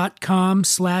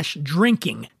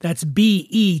betterhelp.com/drinking. That's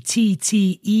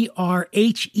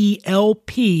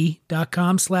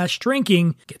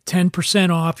BETTERHELP.com/drinking. Get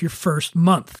 10% off your first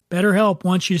month. BetterHelp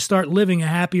wants you to start living a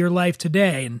happier life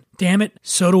today, and damn it,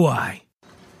 so do I.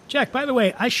 Jack, by the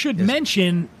way, I should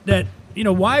mention that,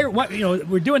 why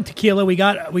we're doing tequila. We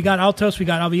got Altos, we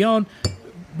got Avion.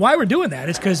 Why we're doing that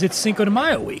is because it's Cinco de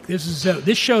Mayo week.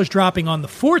 This show's dropping on the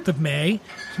 4th of May.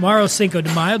 Tomorrow's Cinco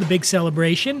de Mayo, the big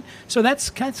celebration. So that's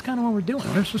kind of what we're doing.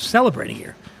 We're just celebrating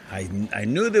here. I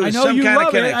knew there I was know some you kind of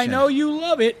love it. connection. I know you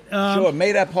love it. Sure,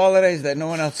 made-up holidays that no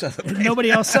one else celebrates. Nobody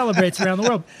else celebrates around the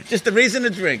world. Just a reason to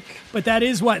drink. But that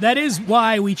is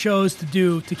why we chose to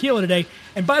do tequila today.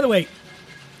 And by the way,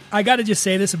 I got to just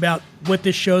say this about what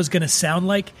this show is going to sound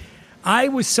like. I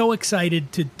was so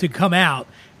excited to come out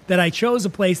that I chose a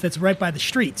place that's right by the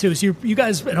street, too. So you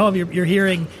guys at home, you're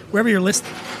hearing, wherever you're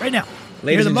listening right now.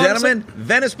 Ladies Hear and the motorcycle- gentlemen,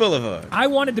 Venice Boulevard. I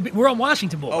wanted to be. We're on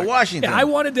Washington Boulevard. Oh, Washington. Yeah, I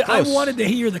wanted Close. to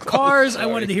hear the cars. I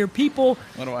Sorry. wanted to hear people.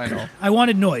 What do I know? I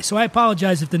wanted noise. So I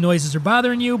apologize if the noises are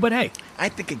bothering you. But hey, I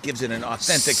think it gives it an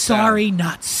authentic sorry, sound.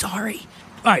 not sorry.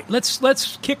 All right,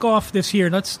 let's kick off this here.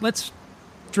 Let's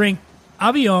drink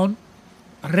Avion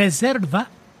Reserva.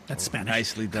 That's Spanish.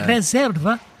 Nicely done.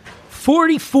 Reserva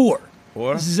 44.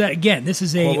 Or? This is a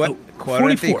 44.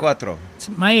 44. It's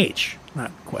my age. Not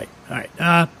quite. All right.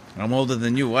 I'm older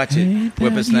than you. Watch it. Ain't that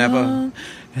Whippersnapper. young?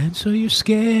 And so you're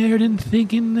scared and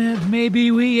thinking that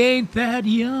maybe we ain't that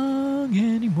young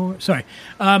anymore. Sorry.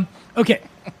 Okay.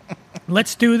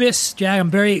 Let's do this, Jack.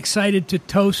 I'm very excited to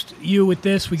toast you with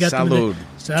this. We got Salud.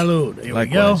 Salud. Here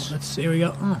Likewise. we go. Here we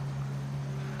go.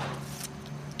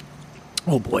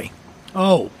 Oh boy.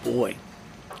 Oh boy.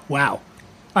 Wow.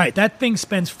 All right, that thing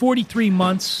spends 43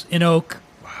 months in oak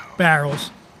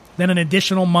barrels, then an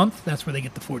additional month. That's where they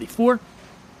get the 44.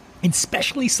 In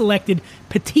specially selected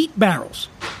petite barrels.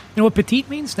 You know what petite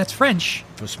means? That's French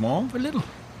For small? for little.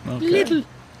 Okay. The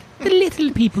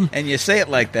little people. And you say it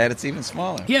like that, it's even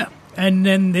smaller. Yeah. And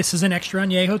then this is an extra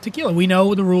añejo tequila. We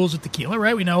know the rules of tequila,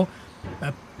 right? We know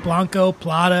Blanco,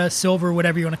 Plata, Silver,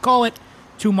 whatever you want to call it,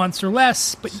 2 months or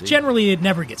less, but generally it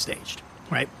never gets aged,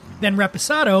 right? Then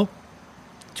Reposado,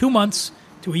 2 months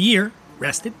to a year,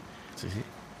 rested.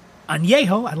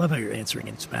 añejo. I love how you're answering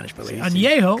in Spanish, by the way. Sí, sí.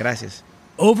 Añejo, Gracias.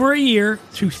 over a year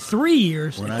to 3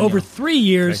 years. Un año. Over 3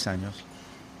 years, 3 años.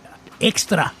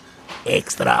 extra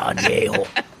añejo.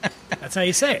 That's how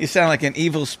you say You it. sound like an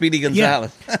evil Speedy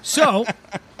Gonzalez. So,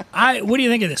 what do you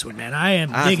think of this one, man? I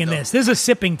am digging no. this. This is a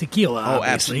sipping tequila, Oh,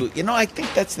 obviously. absolutely. You know, I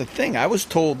think that's the thing. I was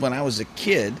told when I was a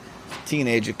kid,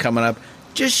 teenager coming up,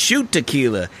 just shoot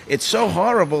tequila. It's so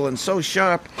horrible and so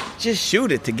sharp. Just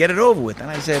shoot it to get it over with. And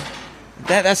I said,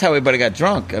 that's how everybody got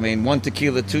drunk. I mean, 1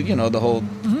 tequila, 2, the whole,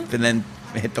 and then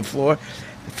hit the floor.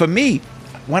 For me,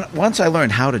 once I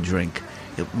learned how to drink,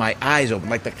 my eyes opened,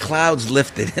 like the clouds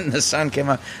lifted and the sun came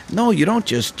out. No, you don't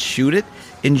just shoot it.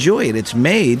 Enjoy it. It's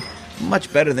made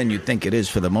much better than you think it is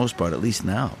for the most part, at least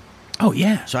now. Oh,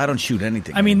 yeah. So I don't shoot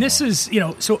anything. I mean, anymore. this is,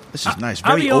 This is nice.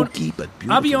 Very oaky, but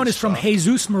beautiful. Avión is from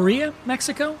Jesus Maria,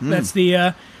 Mexico. That's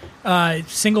the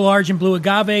single origin blue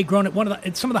agave grown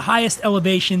at some of the highest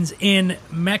elevations in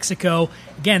Mexico.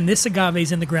 Again, this agave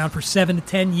is in the ground for 7 to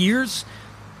 10 years.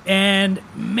 And,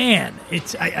 man,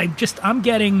 I'm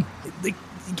getting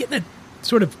that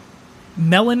sort of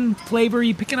melon flavor.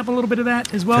 You picking up a little bit of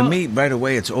that as well? For me, right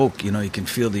away, it's oak. You can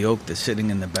feel the oak that's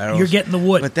sitting in the barrels. You're getting the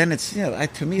wood. But then it's,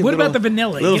 to me, What about the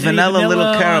vanilla? You Little getting any vanilla, little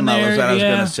vanilla on caramel is there? what I was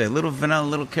Yeah. going to say. Little vanilla,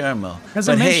 little caramel. As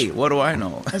I But hey, mentioned- what do I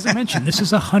know? As I mentioned, this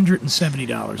is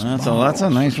 $170. That's a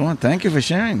nice one. Thank you for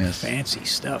sharing this. Fancy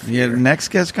stuff. Your here. next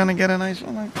guest's going to get a nice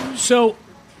one like that? So,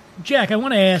 Jack, I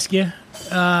want to ask you,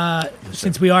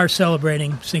 since we are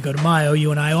celebrating Cinco de Mayo,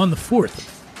 you and I, on the 4th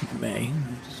of May,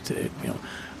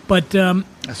 but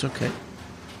That's okay.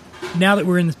 now that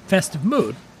we're in the festive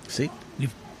mood, See?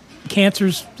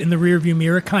 cancer's in the rearview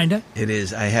mirror, kind of. It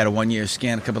is. I had a 1-year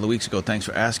scan a couple of weeks ago. Thanks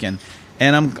for asking.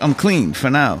 And I'm clean for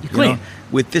now. You're clean.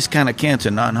 With this kind of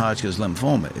cancer, non-Hodgkin's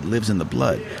lymphoma, it lives in the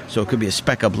blood. So it could be a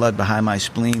speck of blood behind my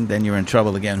spleen. Then you're in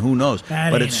trouble again. Who knows?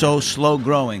 That But ain't it's so slow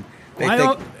growing. They think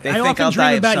often I'll die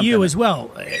dream of about you something. as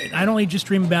well. I don't only just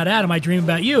dream about Adam, I dream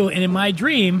about you. And in my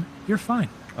dream, you're fine.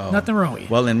 Nothing wrong with you.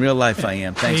 Well, in real life, I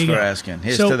am. Thanks There for you go. asking.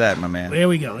 Here's So, to that, my man. There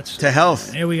we go. To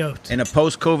health. There we go. In a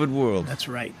post-COVID world. That's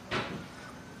right.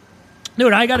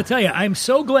 Dude, I got to tell you, I'm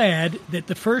so glad that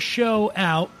the first show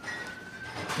out,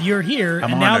 you're here,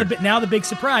 I'm and honored. now the big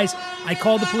surprise. I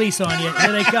called the police on you.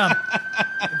 Here they come.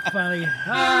 Finally,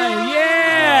 hi,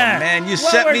 yeah, Oh, man, you what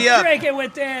set we're me up. Drinking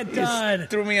with Dan Dunn.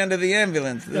 Threw me under the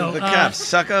ambulance. No, the cops,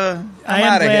 sucker. I I'm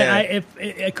am out of glad.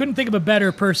 here. I couldn't think of a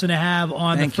better person to have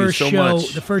on Thank the you first so show.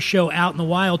 much. The first show out in the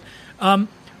wild.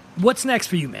 What's next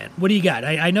for you, man? What do you got?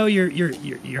 I know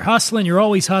you're hustling. You're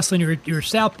always hustling. You're a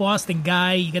South Boston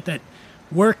guy. You got that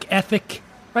work ethic,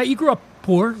 right? You grew up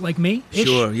poor like me.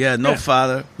 Sure, yeah, no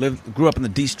father. Grew up in the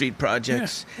D Street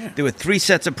projects. Yeah, yeah. There were 3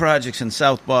 sets of projects in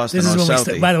South Boston This is or when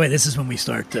Southie. by the way, this is when we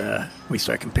start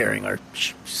comparing our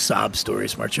sob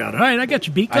stories from our childhood. All right, I got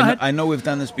you beat. Go ahead. I know we've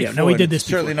done this before. Yeah, no, we did and this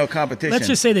Certainly before. no competition. Let's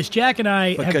just say this. Jack and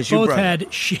I have Because you both brought it. had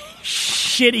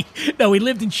shitty... No, we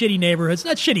lived in shitty neighborhoods.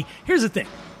 Not shitty. Here's the thing.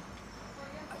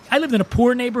 I lived in a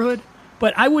poor neighborhood,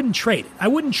 but I wouldn't trade it. I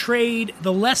wouldn't trade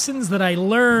the lessons that I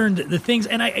learned, the things...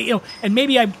 And and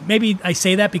maybe I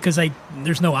say that because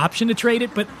there's no option to trade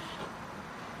it, but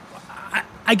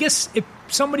I guess if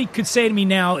somebody could say to me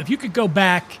now, if you could go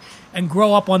back and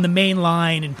grow up on the main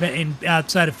line and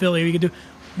outside of Philly, you could do,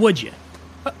 would you?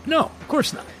 No, of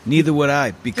course not. Neither would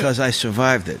I, because I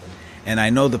survived it. And I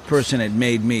know the person it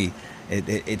made me.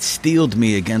 It steeled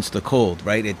me against the cold,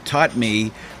 right? It taught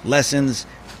me lessons,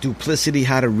 duplicity,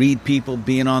 how to read people,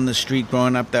 being on the street,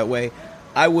 growing up that way.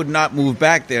 I would not move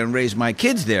back there and raise my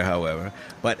kids there, however.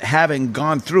 But having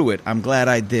gone through it, I'm glad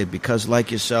I did, because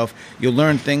like yourself, you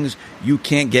learn things you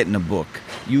can't get in a book.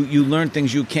 You learn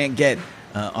things you can't get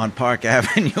on Park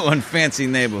Avenue on fancy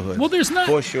neighborhoods. Well, there's not...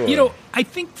 For sure. I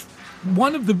think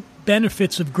one of the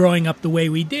benefits of growing up the way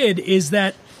we did is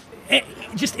that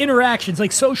just interactions,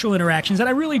 like social interactions, and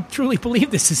I really, truly believe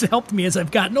this has helped me as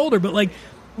I've gotten older, but like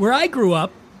where I grew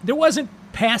up, there wasn't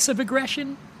passive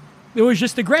aggression. There was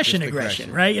just aggression,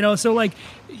 right? So like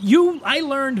I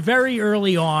learned very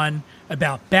early on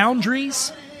about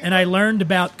boundaries, and I learned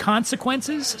about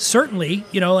consequences. Certainly,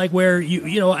 like where if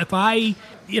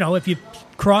you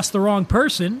cross the wrong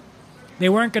person, they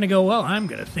weren't going to go, well, I'm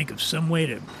going to think of some way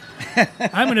to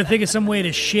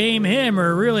shame him,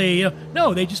 or really,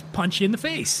 no, they just punch you in the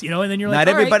face, and then you're like, Not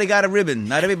all right. everybody got a ribbon.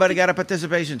 Not everybody got a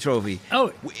participation trophy.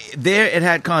 Oh. There it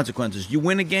had consequences. You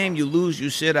win a game, you lose, you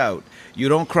sit out. You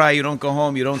don't cry, you don't go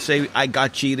home, you don't say, I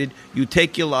got cheated. You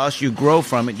take your loss, you grow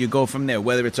from it, you go from there.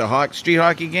 Whether it's a street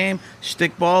hockey game,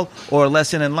 stickball, or a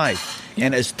lesson in life.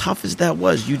 And as tough as that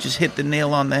was, you just hit the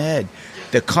nail on the head.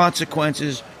 The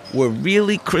consequences were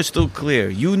really crystal clear.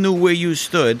 You knew where you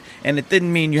stood, and it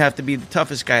didn't mean you have to be the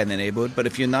toughest guy in the neighborhood, but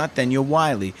if you're not, then you're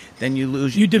wily. Then you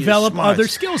lose You your develop smarts. other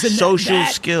skills. And social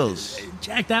skills.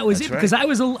 Jack, that was That's it. right.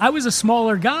 Because I was a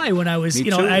smaller guy when I was, Me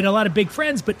you know, too. I had a lot of big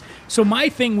friends. But so my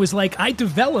thing was like, I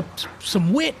developed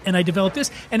some wit and I developed this.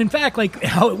 And in fact, like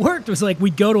how it worked was like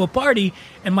we'd go to a party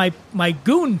and my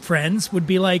goon friends would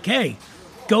be like, hey,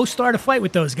 go start a fight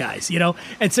with those guys, you know?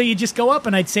 And so you just go up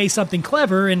and I'd say something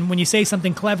clever. And when you say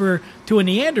something clever to a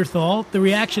Neanderthal, the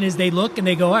reaction is they look and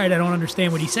they go, all right, I don't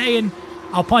understand what he's saying.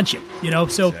 I'll punch him, you know?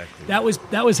 So that was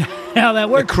how that The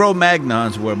worked.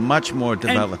 Cro-Magnons were much more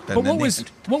developed than but the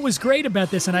what was great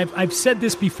about this, and I've said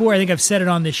this before, I think I've said it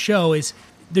on this show, is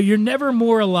that you're never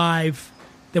more alive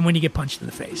than when you get punched in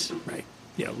the face, right?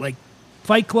 You know, like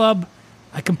Fight Club,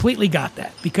 I completely got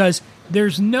that because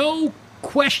there's no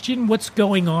question what's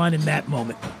going on in that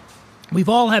moment. We've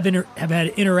all have had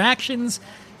interactions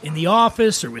in the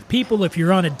office or with people. If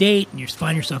you're on a date and you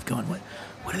find yourself going,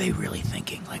 what are they really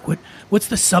thinking? Like what's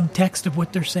the subtext of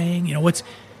what they're saying? You know,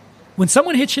 when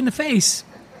someone hits you in the face,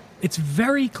 it's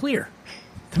very clear.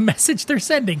 The message they're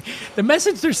sending. The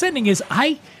message they're sending is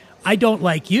I don't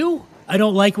like you. I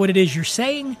don't like what it is you're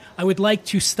saying. I would like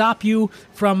to stop you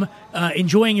from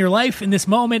enjoying your life in this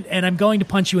moment, and I'm going to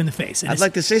punch you in the face. And I'd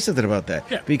like to say something about that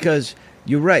Yeah. because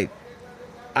you're right.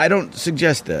 I don't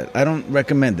suggest that. I don't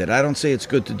recommend it. I don't say it's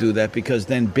good to do that because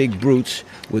then big brutes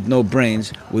with no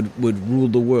brains would rule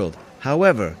the world.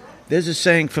 However, there's a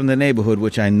saying from the neighborhood,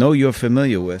 which I know you're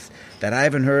familiar with, that I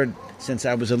haven't heard since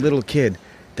I was a little kid,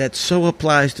 that so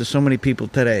applies to so many people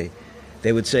today.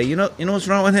 They would say, you know what's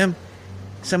wrong with him?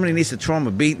 Somebody needs to throw him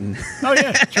a beating. oh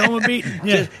yeah, throw him a beating.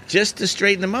 Yeah. just to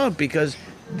straighten them out because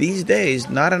these days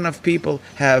not enough people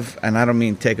have, and I don't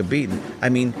mean take a beating, I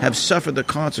mean have suffered the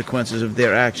consequences of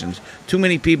their actions. Too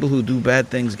many people who do bad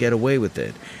things get away with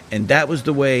it. And that was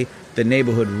the way the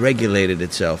neighborhood regulated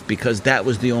itself because that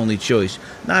was the only choice.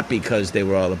 Not because they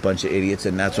were all a bunch of idiots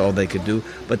and that's all they could do,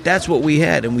 but that's what we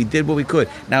had and we did what we could.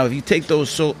 Now, if you take those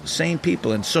same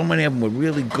people, and so many of them were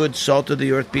really good,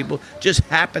 salt-of-the-earth people, just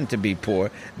happened to be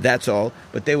poor, that's all,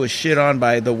 but they were shit on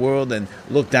by the world and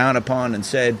looked down upon and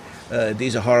said,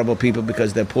 these are horrible people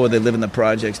because they're poor, they live in the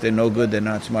projects, they're no good, they're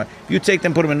not smart. If you take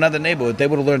them, put them in another neighborhood, they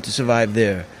would have learned to survive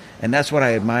there. And that's what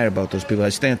I admire about those people. I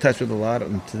stay in touch with a lot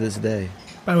of them to this day.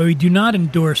 By the way, we do not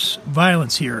endorse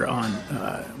violence here on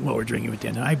What We're Drinking with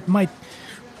Dan.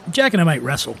 Jack and I might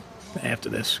wrestle after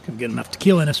this. Can get enough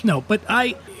tequila in us. No, but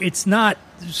it's not.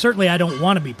 Certainly, I don't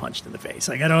want to be punched in the face.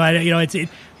 Like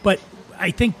but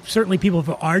I think certainly people of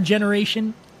our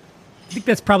generation, I think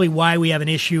that's probably why we have an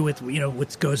issue with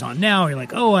what goes on now. You're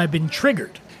like, oh, I've been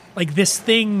triggered. Like this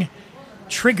thing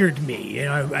triggered me. You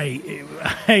know,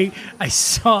 I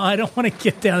saw. I don't want to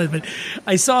get down it, but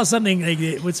I saw something.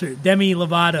 Like, what's her Demi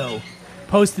Lovato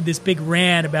posted this big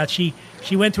rant about she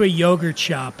went to a yogurt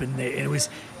shop and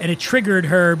it triggered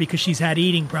her because she's had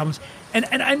eating problems. And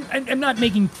I'm not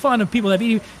making fun of people that have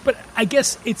eating, but I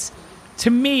guess it's to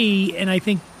me, and I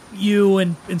think you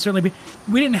and certainly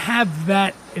we didn't have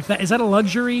that. Is that a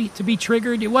luxury to be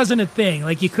triggered? It wasn't a thing.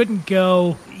 Like you couldn't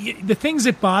go. The things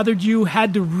that bothered you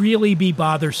had to really be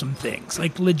bothersome things,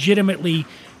 like legitimately,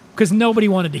 because nobody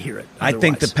wanted to hear it. I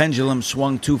think the otherwise. pendulum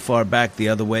swung too far back the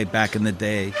other way back in the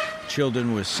day.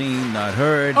 Children were seen, not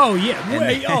heard. Oh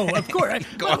yeah, of course.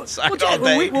 Go outside Jack, all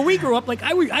day. when we grew up, like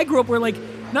I grew up where like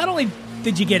not only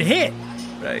did you get hit,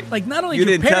 Right. like not only You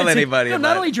did your didn't tell parents anybody hit, about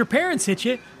not it. only did your parents hit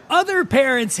you, other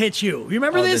parents hit you. You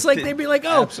remember Oh, this? the Like thing- they'd be like,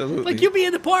 "Oh, Absolutely. like you'd be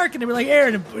in the park and they'd be like,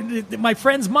 Aaron, my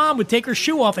friend's mom would take her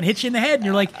shoe off and hit you in the head, and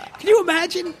you're like, can you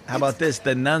imagine? How about this?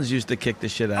 The nuns used to kick the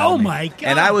shit out Oh, of me. my God.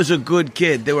 And I was a good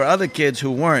kid. There were other kids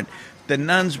who weren't. The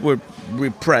nuns were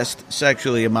repressed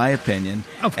sexually, in my opinion.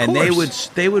 Of and course.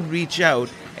 they would reach out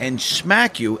and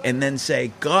smack you and then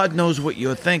say, God knows what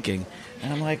you're thinking.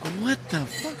 And I'm like, what the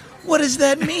fuck? What does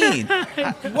that mean?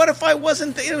 What if I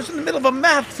wasn't? It was in the middle of a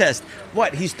math test.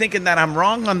 What? He's thinking that I'm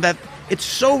wrong on that? It's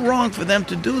so wrong for them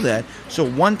to do that. So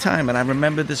one time, and I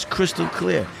remember this crystal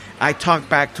clear, I talked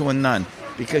back to a nun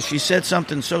because she said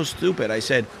something so stupid. I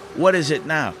said, what is it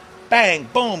now? Bang,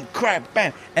 boom, crap,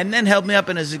 bang. And then held me up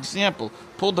in his example,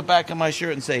 pulled the back of my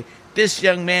shirt and say, this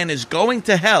young man is going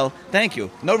to hell. Thank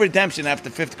you. No redemption after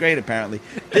 5th grade, apparently.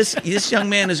 This young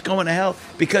man is going to hell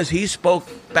because he spoke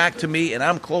back to me and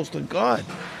I'm close to God.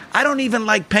 I don't even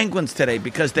like penguins today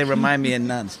because they remind me of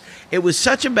nuns. It was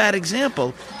such a bad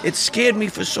example. It scared me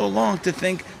for so long to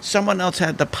think someone else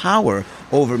had the power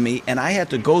over me and I had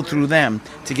to go through them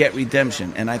to get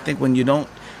redemption. And I think when you don't,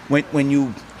 when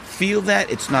you feel that,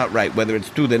 it's not right. Whether it's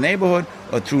through the neighborhood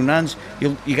or through nuns,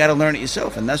 you got to learn it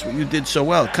yourself, and that's what you did so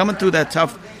well. Coming through that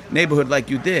tough neighborhood like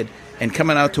you did, and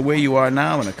coming out to where you are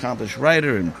now, an accomplished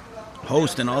writer and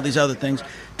host and all these other things,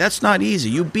 that's not easy.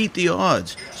 You beat the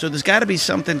odds. So there's got to be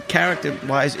something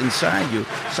character-wise inside you,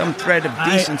 some thread of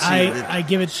decency. I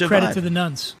give it credit to the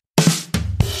nuns.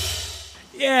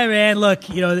 Yeah, man. Look,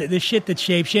 the shit that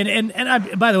shapes you. And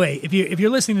by the way, if you're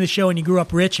listening to the show and you grew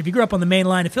up rich, if you grew up on the main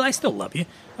line, I still love you.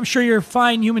 I'm sure you're a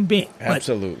fine human being.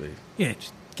 Absolutely. But, yeah,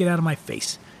 just get out of my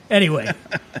face. Anyway,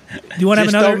 do you want to have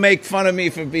another? Just don't make fun of me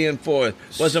for being poor.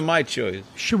 Wasn't my choice.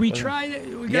 Should we try?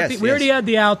 Yes, we already had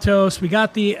the Altos. We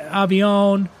got the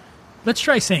Avion. Let's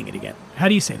try saying it again. How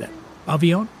do you say that?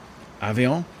 Avion?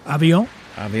 Avion? Avion?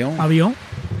 Avion? Avion?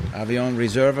 Avion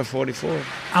Reserva 44.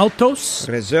 Altos?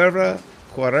 Reserva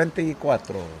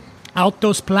 44.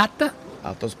 Altos Plata?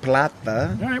 Altos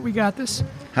Plata. All right, we got this.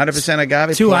 100%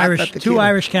 agave. Two Plata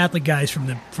Irish Catholic guys from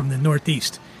the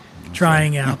Northeast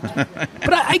trying out.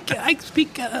 But I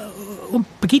speak un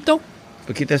poquito.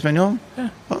 ¿Poquito español?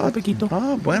 Yeah, un poquito.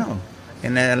 Ah, bueno.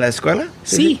 ¿En la escuela?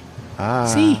 Sí. Ah,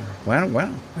 sí.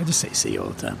 Bueno. I just say sí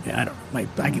all the time. Yeah, I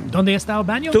don't. ¿Dónde está el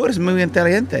baño? Tú eres muy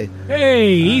inteligente.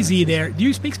 Hey, easy there. Do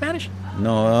you speak Spanish?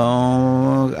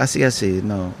 No, así,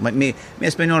 no. Mi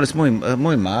español es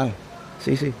muy mal.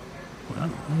 Sí. Well,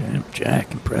 yeah,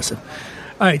 Jack, impressive.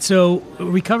 All right, so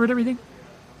we covered everything?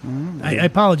 Mm-hmm. I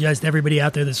apologize to everybody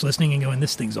out there that's listening and going,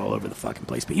 this thing's all over the fucking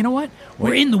place. But you know what?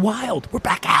 We're in the wild. We're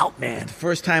back out, man.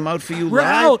 First time out for you We're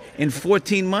live out. in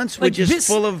 14 months. We're just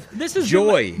full of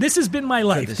joy. This has been my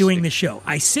life doing this show.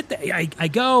 I sit there, I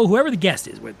go, whoever the guest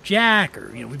is, with Jack or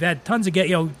we've had tons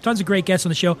of great guests on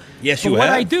the show. Yes, but you what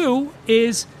have. I do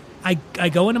is I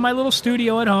go into my little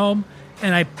studio at home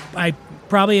and I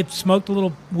probably have smoked a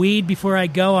little weed before I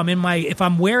go. If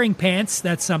I'm wearing pants,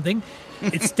 that's something.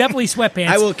 It's definitely sweatpants.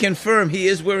 I will confirm he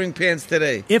is wearing pants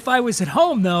today. If I was at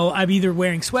home, though, I'm either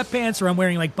wearing sweatpants or I'm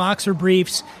wearing like boxer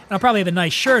briefs. And I'll probably have a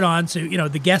nice shirt on, so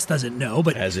the guest doesn't know.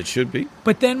 But as it should be.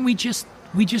 But then we just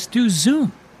do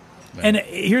Zoom. Right. And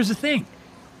here's the thing: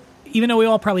 even though we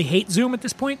all probably hate Zoom at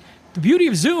this point, the beauty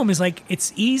of Zoom is like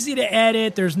it's easy to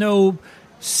edit. There's no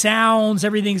sounds.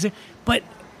 Everything's. But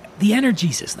the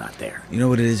energy's just not there. You know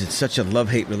what it is? It's such a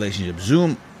love-hate relationship.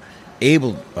 Zoom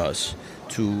enabled us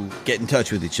to get in touch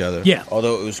with each other. Yeah.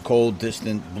 Although it was cold,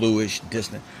 distant, bluish,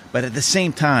 distant. But at the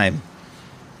same time,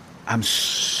 I'm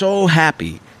so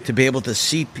happy to be able to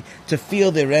to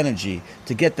feel their energy,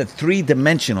 to get the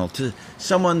three-dimensional, to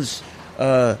someone's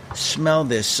smell,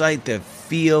 their sight, their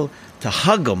feel, to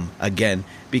hug them again.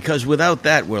 Because without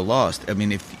that, we're lost. I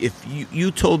mean, if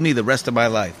you told me the rest of my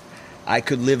life, I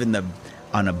could live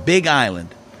on a big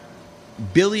island,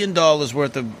 $1 billion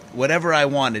worth of whatever I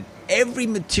wanted, every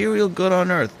material good on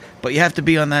earth, but you have to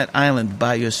be on that island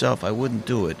by yourself, I wouldn't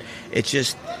do it. It's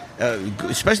just,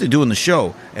 especially doing the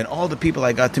show, and all the people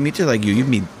I got to meet, just like you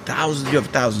have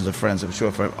thousands of friends, I'm sure,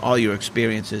 from all your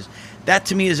experiences. That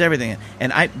to me is everything.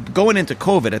 And going into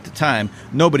COVID at the time,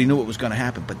 nobody knew what was going to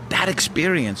happen, but that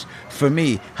experience for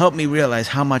me helped me realize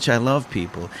how much I love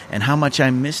people and how much I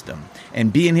miss them.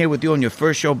 And being here with you on your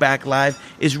first show back live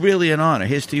is really an honor.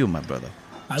 Here's to you, my brother.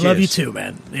 I love you too,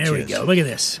 man. There we go. Look at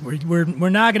this. We're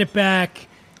knocking it back.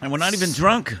 And we're not even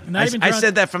drunk. I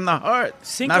said that from the heart,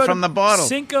 not from the bottle.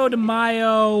 Cinco de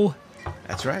Mayo.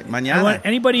 That's right. Mañana.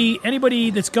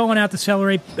 Anybody that's going out to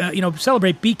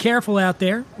celebrate, be careful out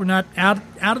there. We're not out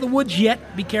of the woods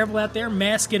yet. Be careful out there.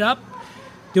 Mask it up.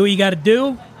 Do what you got to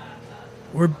do.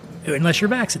 Unless you're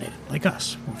vaccinated, like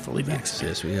us. We're fully vaccinated.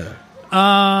 Yes, we are.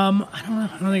 I don't know.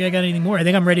 I don't think I got anything more. I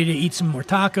think I'm ready to eat some more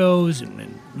tacos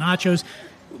and nachos.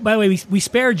 By the way, we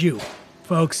spared you,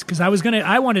 folks, because I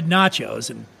wanted nachos,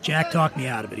 and Jack talked me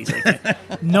out of it. He's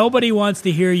like, nobody wants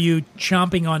to hear you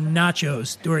chomping on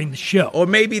nachos during the show. Or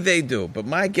maybe they do, but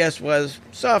my guess was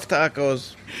soft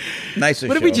tacos, nicer.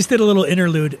 What if we just did a little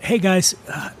interlude? Hey, guys,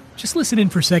 just listen in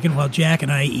for a second while Jack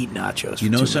and I eat nachos. You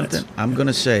know for 2 something? minutes. I'm going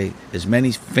to say, as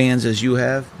many fans as you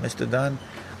have, Mr. Dunn,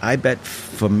 I bet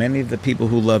for many of the people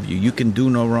who love you, you can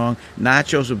do no wrong.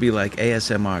 Nachos will be like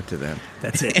ASMR to them.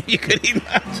 That's it. You could eat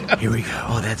nachos. Here we go.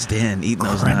 Oh, that's Dan eating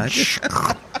those Crunch.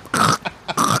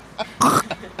 nachos.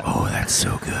 Oh, that's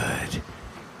so good.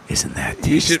 Isn't that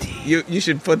tasty? You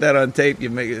should put that on tape.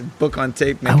 You make a book on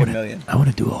tape, make $1 million. I want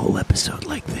to do a whole episode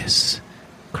like this.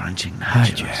 Crunching nachos. Hi,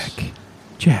 Jack.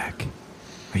 Jack,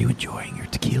 are you enjoying your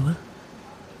tequila?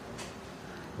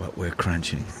 What we're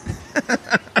crunching.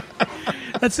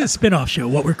 That's a spin-off show,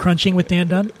 What We're Crunching with Dan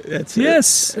Dunn. That's it.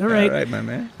 Yes. All right. All right, my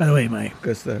man. By the way, my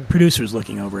Good stuff. producer's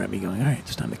looking over at me going, all right,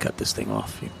 it's time to cut this thing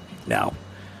off.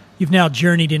 You've now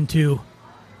journeyed into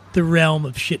the realm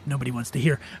of shit nobody wants to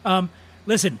hear.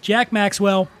 Listen, Jack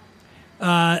Maxwell,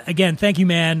 again, thank you,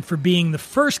 man, for being the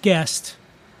first guest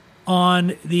on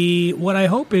what I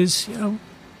hope is,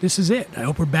 this is it. I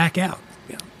hope we're back out.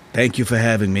 Thank you for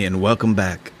having me, and welcome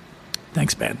back.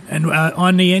 Thanks, Ben. And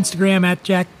on the Instagram at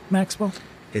Jack Maxwell?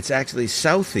 It's actually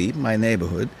Southie, my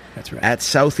neighborhood. That's right. At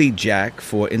Southie Jack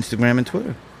for Instagram and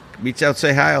Twitter. Reach out,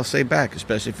 say hi, I'll say back,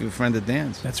 especially if you're a friend of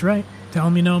Dan's. That's right. Tell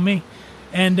him you know me.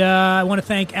 And I want to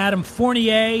thank Adam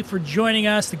Fournier for joining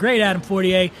us, the great Adam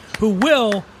Fournier, who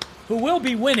will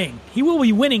be winning. He will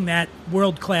be winning that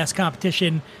world-class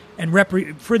competition and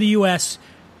for the U.S.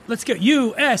 Let's go.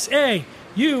 USA!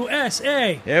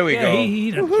 USA! There we go.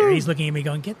 He doesn't care. He's looking at me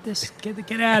going, get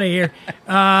out of here.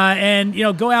 And,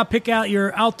 go out, pick out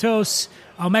your Altos,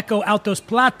 Almeco Altos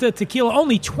Plata tequila,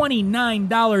 only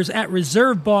 $29 at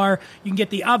Reserve Bar. You can get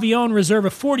the Avion Reserve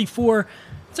of $44.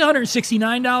 It's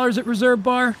 $169 at Reserve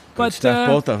Bar. Good stuff,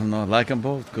 both of them. I like them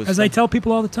both. Good as stuff. I tell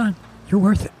people all the time, you're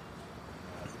worth it.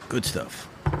 Good stuff.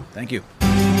 Thank you.